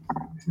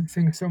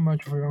 Thank you so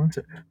much for your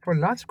answer. For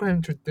last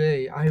question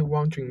today, I'm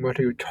wondering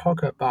whether you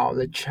talk about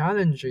the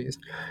challenges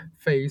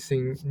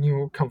facing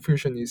New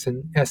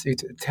Confucianism as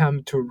it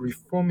attempts to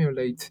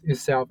reformulate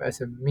itself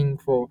as a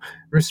meaningful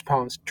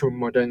response to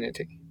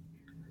modernity.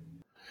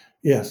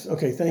 Yes.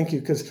 Okay. Thank you.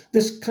 Because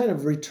this kind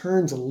of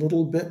returns a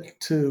little bit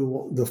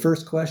to the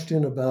first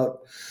question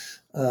about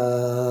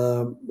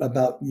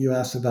you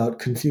asked about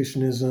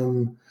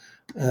Confucianism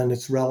and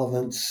its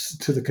relevance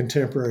to the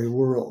contemporary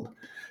world,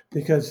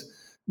 because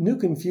New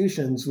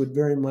Confucians would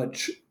very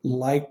much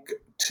like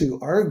to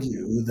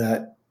argue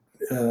that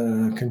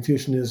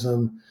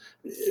Confucianism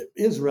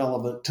is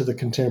relevant to the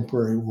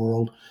contemporary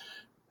world.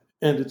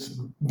 And it's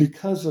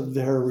because of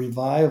their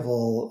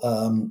revival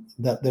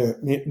that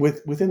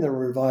within their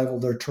revival,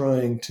 they're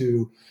trying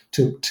to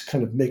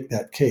kind of make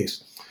that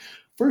case.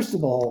 First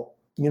of all,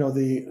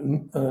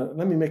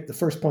 let me make the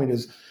first point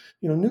is,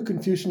 New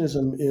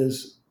Confucianism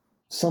is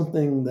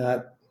something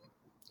that,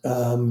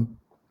 as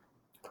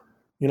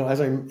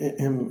I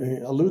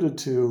alluded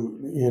to,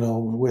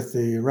 with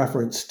the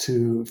reference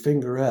to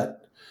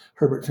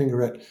Herbert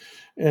Fingaret,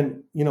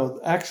 and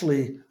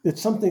actually,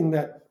 it's something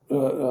that.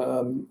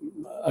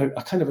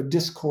 A kind of a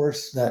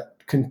discourse that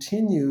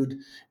continued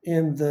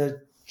in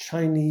the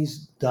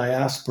Chinese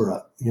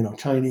diaspora,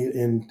 Chinese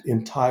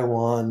in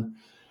Taiwan,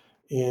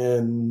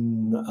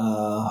 in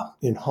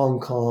Hong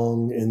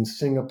Kong, in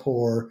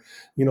Singapore,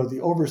 the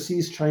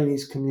overseas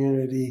Chinese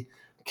community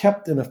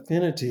kept an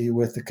affinity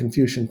with the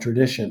Confucian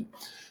tradition.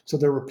 So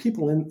there were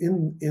people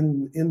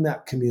in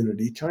that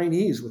community,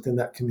 Chinese within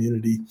that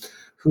community,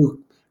 who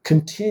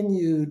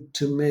continued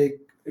to make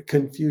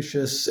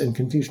Confucius and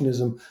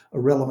Confucianism a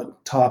relevant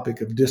topic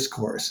of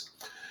discourse.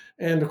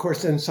 And of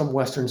course, then some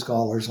Western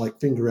scholars like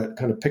Fingeret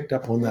kind of picked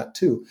up on that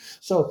too.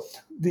 So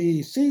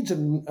the seeds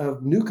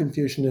of New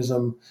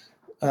Confucianism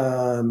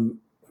kind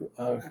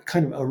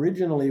of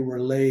originally were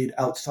laid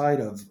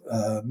outside of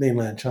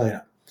mainland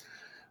China.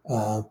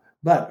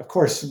 But of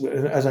course,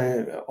 as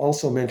I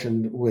also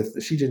mentioned,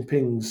 with Xi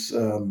Jinping's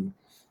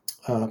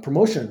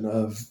promotion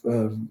of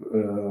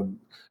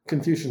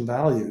Confucian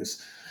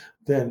values,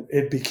 then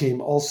it became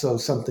also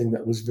something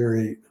that was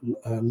very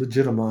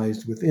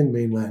legitimized within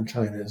mainland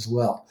China as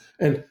well.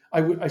 And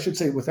I should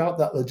say, without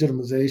that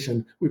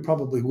legitimization, we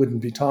probably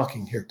wouldn't be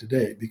talking here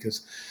today,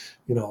 because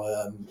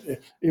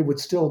it would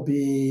still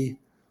be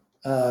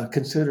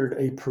considered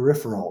a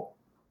peripheral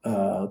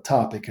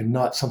topic and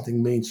not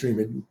something mainstream.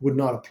 It would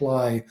not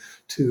apply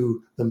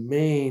to the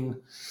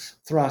main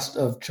thrust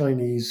of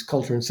Chinese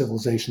culture and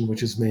civilization,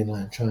 which is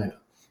mainland China.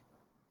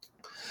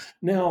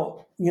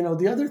 Now,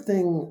 the other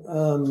thing,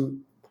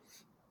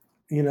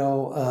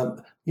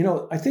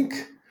 I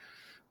think,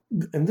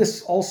 and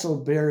this also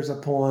bears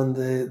upon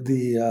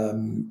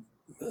the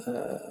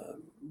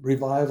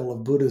revival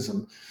of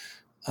Buddhism.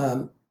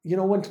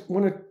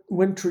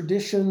 When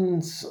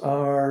traditions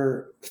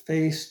are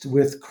faced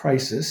with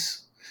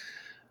crisis,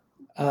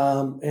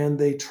 and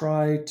they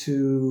try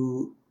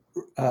to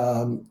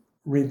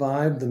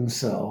revive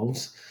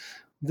themselves,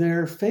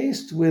 they're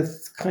faced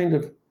with kind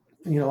of,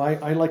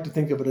 I like to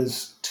think of it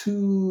as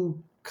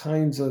two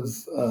kinds of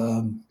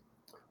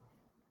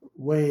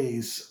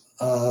ways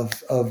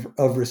of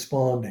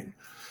responding.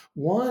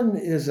 One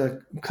is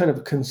a kind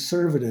of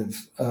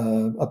conservative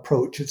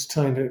approach. It's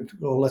time to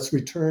go, let's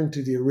return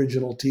to the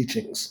original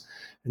teachings.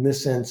 In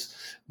this sense,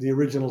 the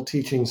original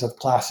teachings of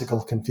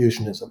classical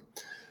Confucianism.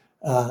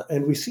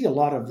 And we see a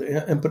lot of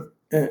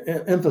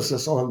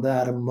emphasis on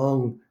that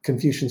among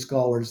Confucian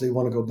scholars. They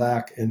want to go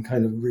back and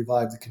kind of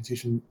revive the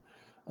Confucian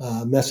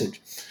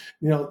message.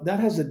 That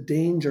has a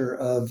danger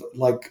of,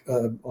 like,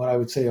 what I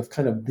would say of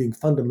kind of being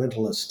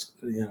fundamentalist,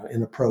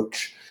 in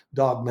approach,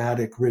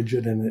 dogmatic,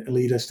 rigid, and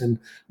elitist, and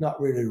not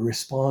really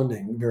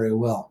responding very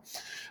well.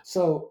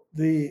 So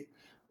the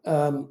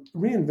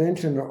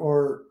reinvention,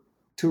 or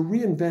to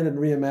reinvent and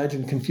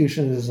reimagine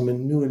Confucianism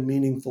in new and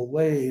meaningful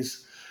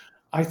ways,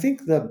 I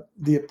think that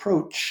the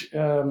approach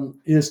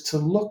is to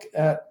look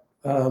at,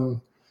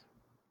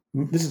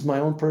 this is my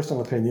own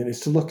personal opinion, is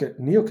to look at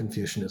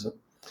Neo-Confucianism.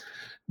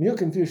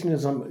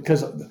 Neo-Confucianism,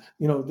 because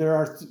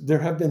there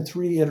have been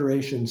three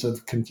iterations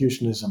of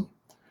Confucianism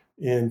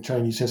in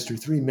Chinese history,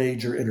 three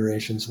major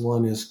iterations.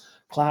 One is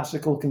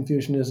classical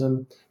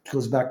Confucianism, which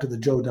goes back to the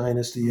Zhou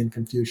dynasty and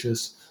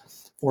Confucius,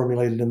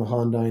 formulated in the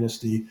Han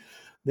dynasty.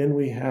 Then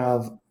we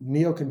have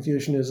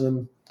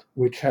Neo-Confucianism,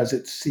 which has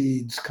its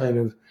seeds kind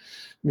of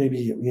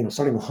maybe,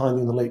 starting with Han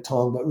in the late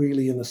Tang, but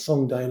really in the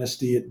Song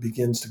dynasty, it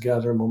begins to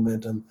gather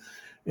momentum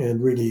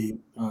and really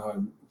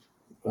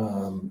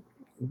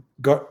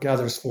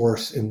gathers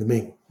force in the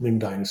Ming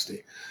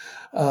dynasty.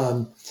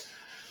 And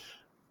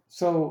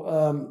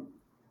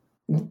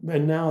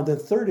now the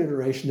third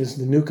iteration is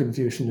the New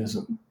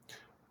Confucianism.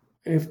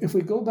 If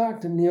we go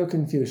back to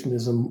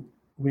Neo-Confucianism,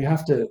 we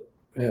have to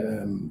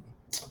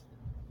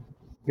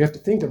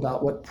think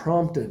about what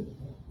prompted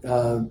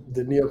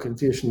the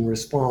Neo-Confucian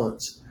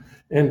response.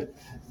 And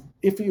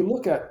if you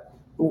look at,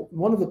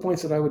 one of the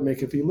points that I would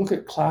make, if you look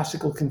at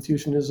classical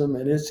Confucianism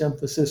and its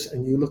emphasis,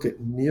 and you look at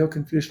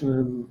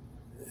Neo-Confucianism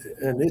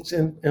and its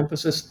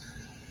emphasis,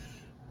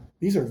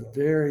 these are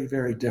very,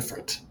 very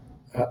different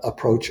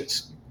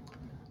approaches.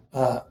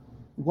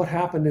 What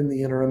happened in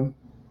the interim?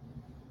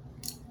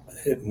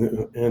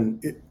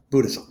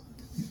 Buddhism.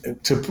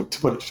 To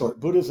put it short,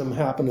 Buddhism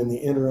happened in the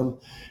interim.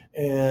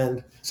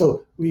 And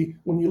so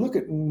when you look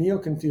at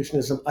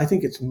Neo-Confucianism, I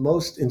think it's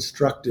most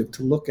instructive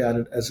to look at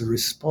it as a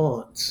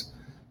response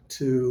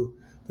to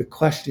the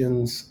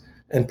questions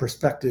and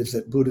perspectives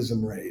that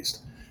Buddhism raised.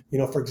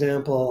 For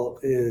example,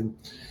 in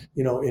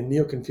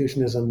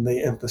Neo-Confucianism,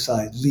 they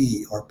emphasize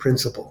li, or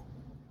principle.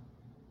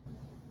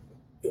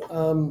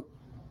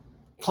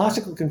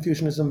 Classical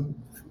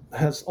Confucianism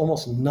has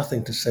almost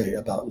nothing to say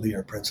about li,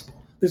 or principle.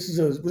 This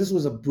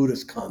was a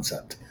Buddhist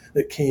concept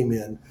that came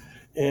in,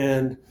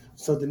 and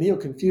so the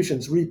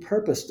Neo-Confucians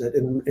repurposed it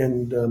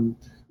and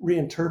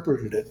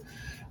reinterpreted it.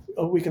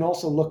 We can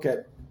also look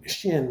at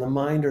Xin, the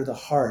mind or the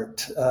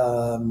heart.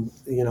 Of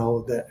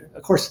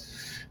course,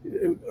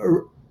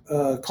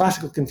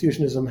 classical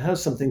Confucianism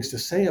has some things to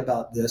say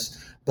about this,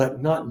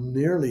 but not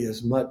nearly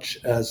as much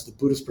as the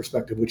Buddhist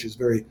perspective, which is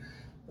very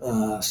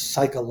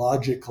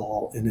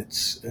psychological in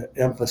its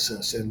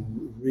emphasis,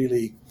 and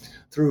really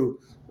through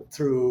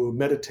through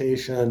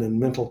meditation and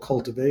mental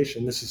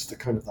cultivation. This is the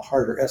kind of the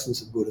heart or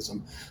essence of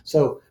Buddhism.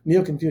 So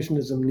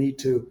Neo-Confucianism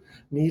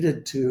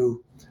needed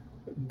to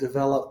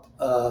develop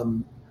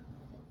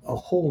a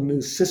whole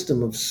new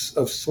system of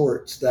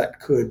sorts that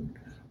could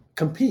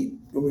compete,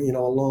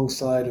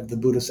 alongside of the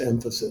Buddhist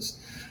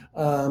emphasis.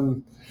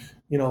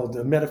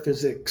 The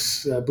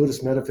metaphysics,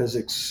 Buddhist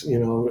metaphysics,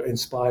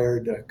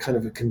 inspired kind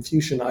of a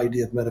Confucian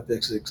idea of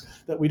metaphysics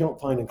that we don't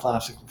find in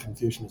classical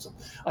Confucianism.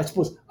 I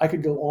suppose I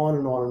could go on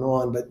and on and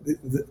on, but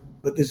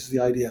this is the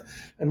idea.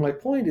 And my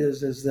point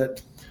is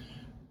that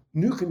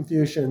new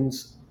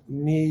Confucians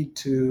need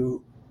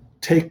to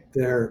take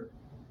their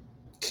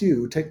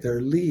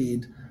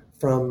lead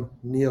from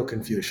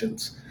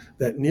Neo-Confucians.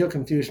 That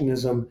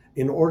Neo-Confucianism,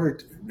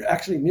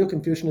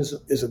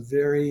 Neo-Confucianism is a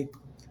very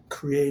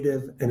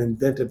creative and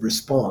inventive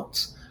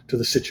response to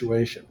the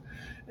situation.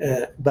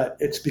 But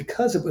it's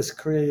because it was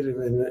creative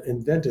and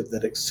inventive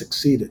that it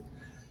succeeded.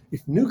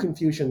 If new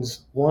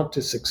Confucians want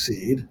to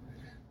succeed,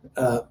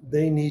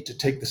 they need to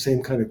take the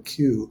same kind of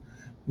cue.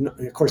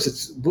 Of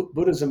course,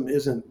 Buddhism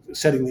isn't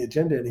setting the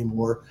agenda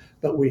anymore,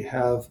 but we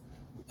have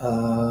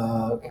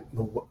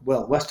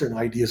Western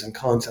ideas and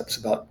concepts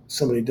about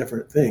so many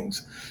different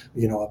things,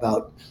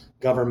 about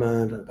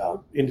government,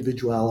 about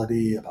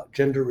individuality, about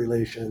gender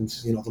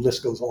relations, the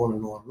list goes on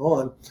and on and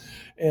on.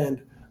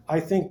 And I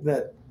think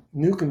that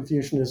New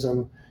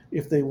Confucianism,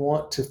 if they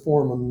want to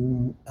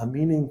form a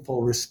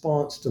meaningful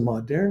response to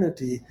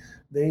modernity,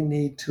 they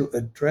need to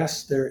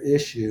address their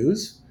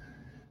issues,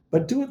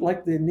 but do it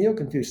like the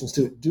Neo-Confucians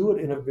do it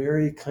in a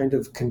very kind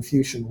of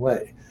Confucian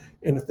way.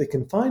 And if they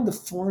can find the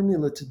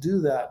formula to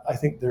do that, I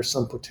think there's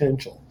some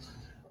potential.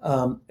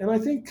 And I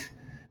think,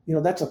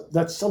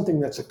 that's something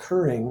that's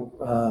occurring,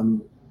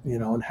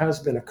 and has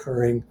been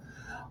occurring.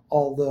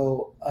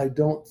 Although I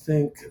don't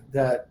think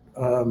that,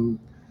 in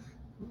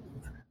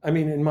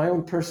my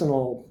own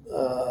personal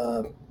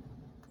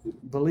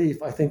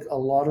belief, I think a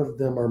lot of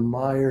them are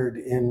mired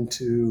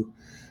into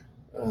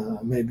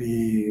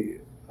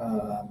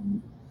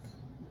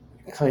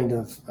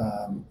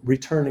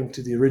returning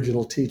to the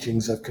original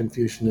teachings of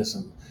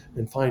Confucianism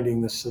and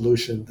finding the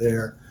solution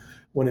there,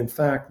 when in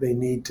fact they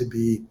need to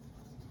be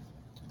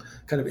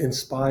kind of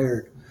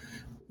inspired.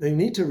 They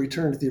need to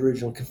return to the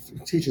original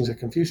teachings of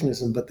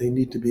Confucianism, but they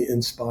need to be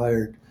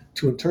inspired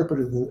to interpret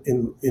it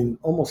in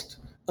almost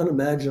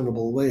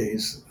unimaginable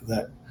ways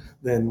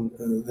than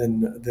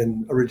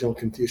original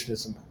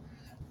Confucianism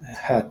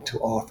had to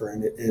offer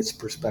in its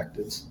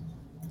perspectives.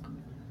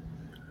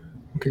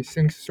 Okay,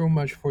 thanks so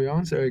much for your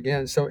answer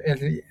again. So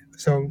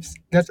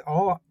that's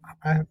all.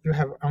 You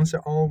have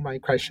answered all my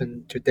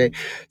questions today.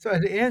 So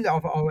at the end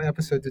of our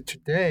episode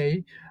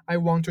today, I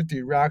want to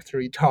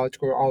directly talk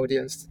to our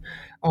audience.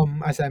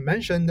 As I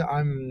mentioned,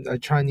 I'm a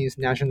Chinese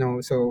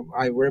national, so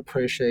I very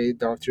appreciate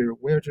Dr.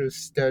 Welter's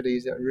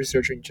studies and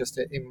research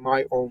interested in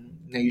my own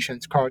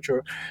nation's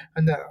culture.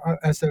 And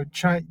as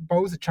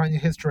both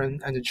Chinese historian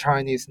and a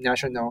Chinese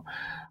national,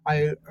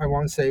 I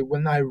want to say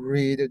when I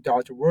read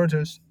Dr.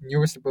 Welter's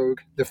newest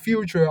book, The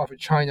Future of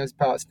China's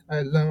Past,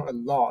 I learn a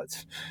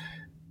lot.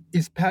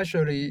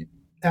 Especially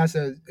as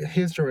a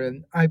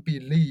historian, I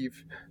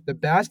believe the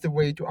best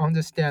way to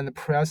understand the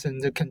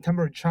present, the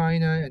contemporary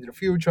China, and the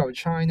future of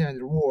China and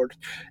the world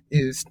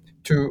is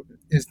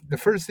the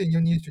first thing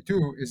you need to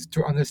do is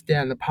to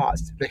understand the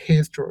past, the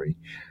history.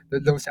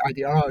 Those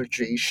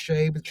ideologies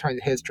shape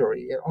Chinese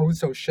history and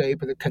also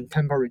shape the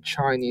contemporary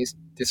Chinese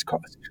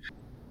discourse.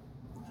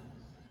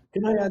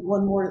 Can I add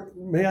one more?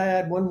 May I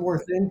add one more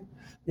thing?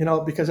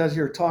 Because as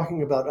you're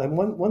talking about, and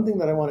one thing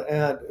that I want to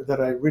add that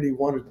I really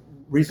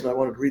reason I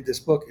wanted to read this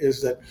book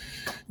is that,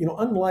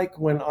 unlike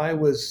when I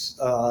was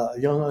a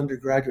young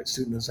undergraduate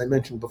student, as I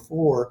mentioned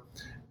before,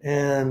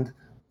 and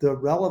the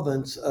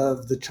relevance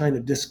of the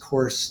China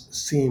discourse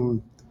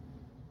seemed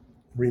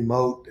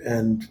remote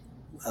and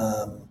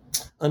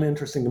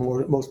uninteresting to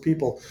most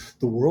people,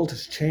 the world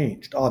has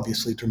changed,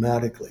 obviously,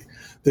 dramatically.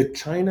 The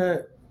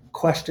China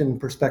question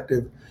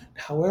perspective,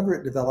 however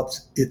it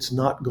develops, it's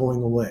not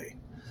going away.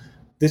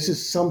 This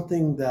is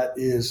something that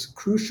is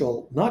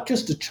crucial, not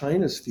just to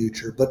China's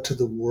future, but to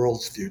the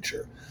world's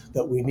future,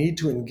 that we need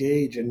to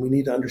engage and we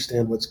need to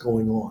understand what's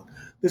going on.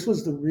 This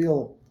was the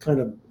real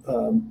kind of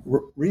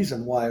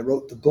reason why I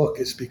wrote the book,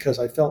 is because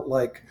I felt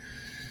like,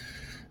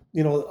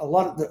 a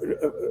lot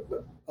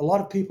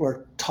of people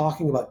are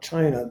talking about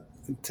China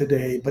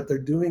today, but they're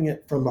doing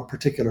it from a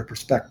particular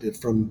perspective,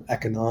 from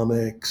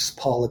economics,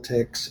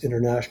 politics,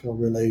 international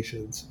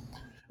relations.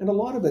 And a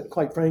lot of it,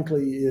 quite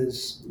frankly,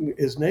 is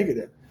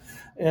negative.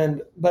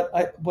 But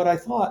I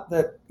thought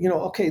that,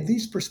 okay,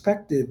 these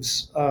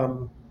perspectives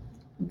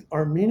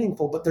are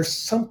meaningful, but there's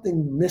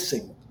something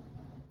missing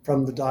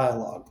from the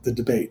dialogue, the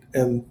debate,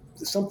 and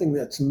something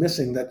that's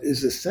missing that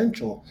is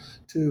essential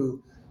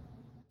to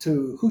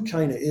who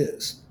China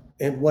is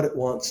and what it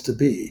wants to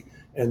be.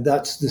 And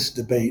that's this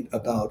debate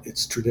about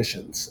its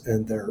traditions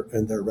and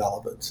their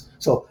relevance.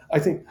 So I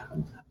think,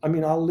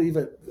 I'll leave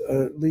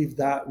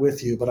that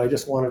with you, but I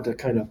just wanted to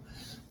kind of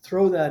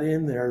throw that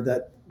in there,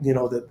 that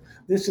that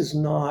this is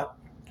not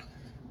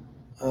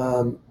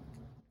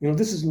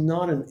This is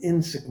not an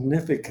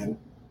insignificant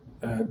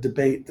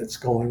debate that's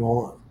going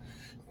on.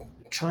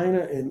 China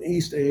and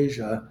East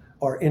Asia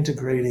are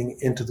integrating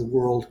into the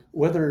world,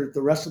 whether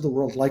the rest of the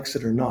world likes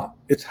it or not.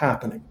 It's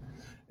happening.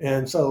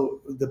 And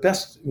so the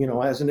best,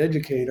 as an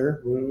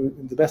educator,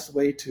 the best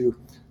way to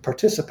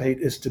participate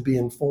is to be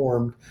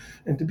informed,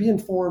 and to be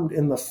informed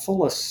in the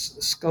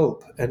fullest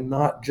scope and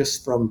not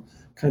just from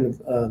kind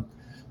of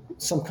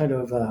some kind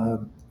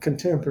of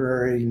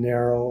contemporary,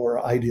 narrow,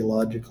 or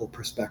ideological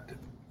perspective.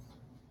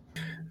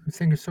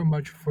 Thank you so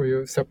much for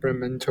your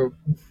supplemental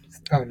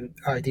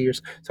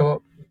ideas.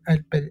 So,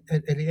 at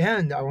the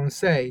end, I want to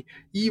say,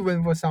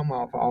 even for some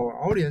of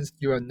our audience,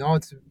 you are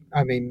not,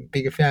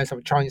 big fans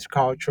of Chinese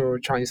culture,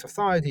 Chinese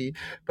society.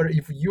 But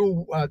if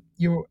you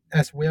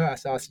as well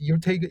as us, you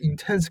take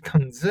intense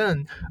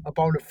concern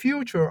about the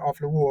future of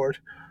the world.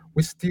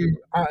 We still,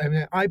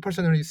 I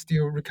personally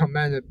still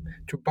recommend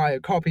to buy a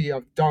copy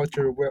of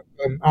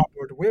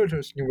Albert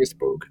Welter's newest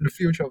book, The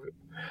Future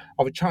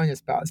of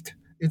China's Past.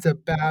 It's a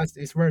best.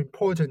 It's very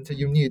important.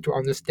 You need to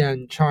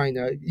understand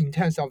China in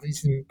terms of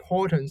its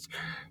importance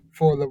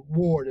for the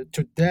world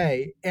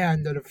today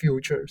and the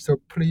future. So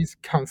please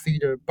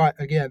consider, buy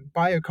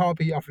a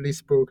copy of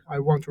this book. I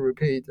want to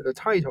repeat the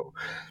title,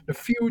 The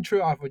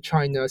Future of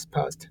China's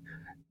Past.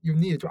 You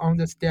need to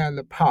understand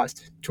the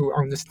past to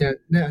understand,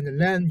 and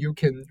then you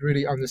can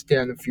really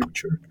understand the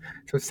future.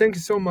 So thank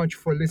you so much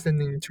for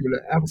listening to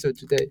the episode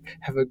today.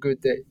 Have a good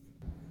day.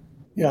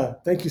 Yeah,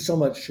 thank you so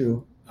much,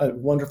 Shu.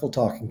 Wonderful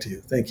talking to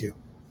you. Thank you.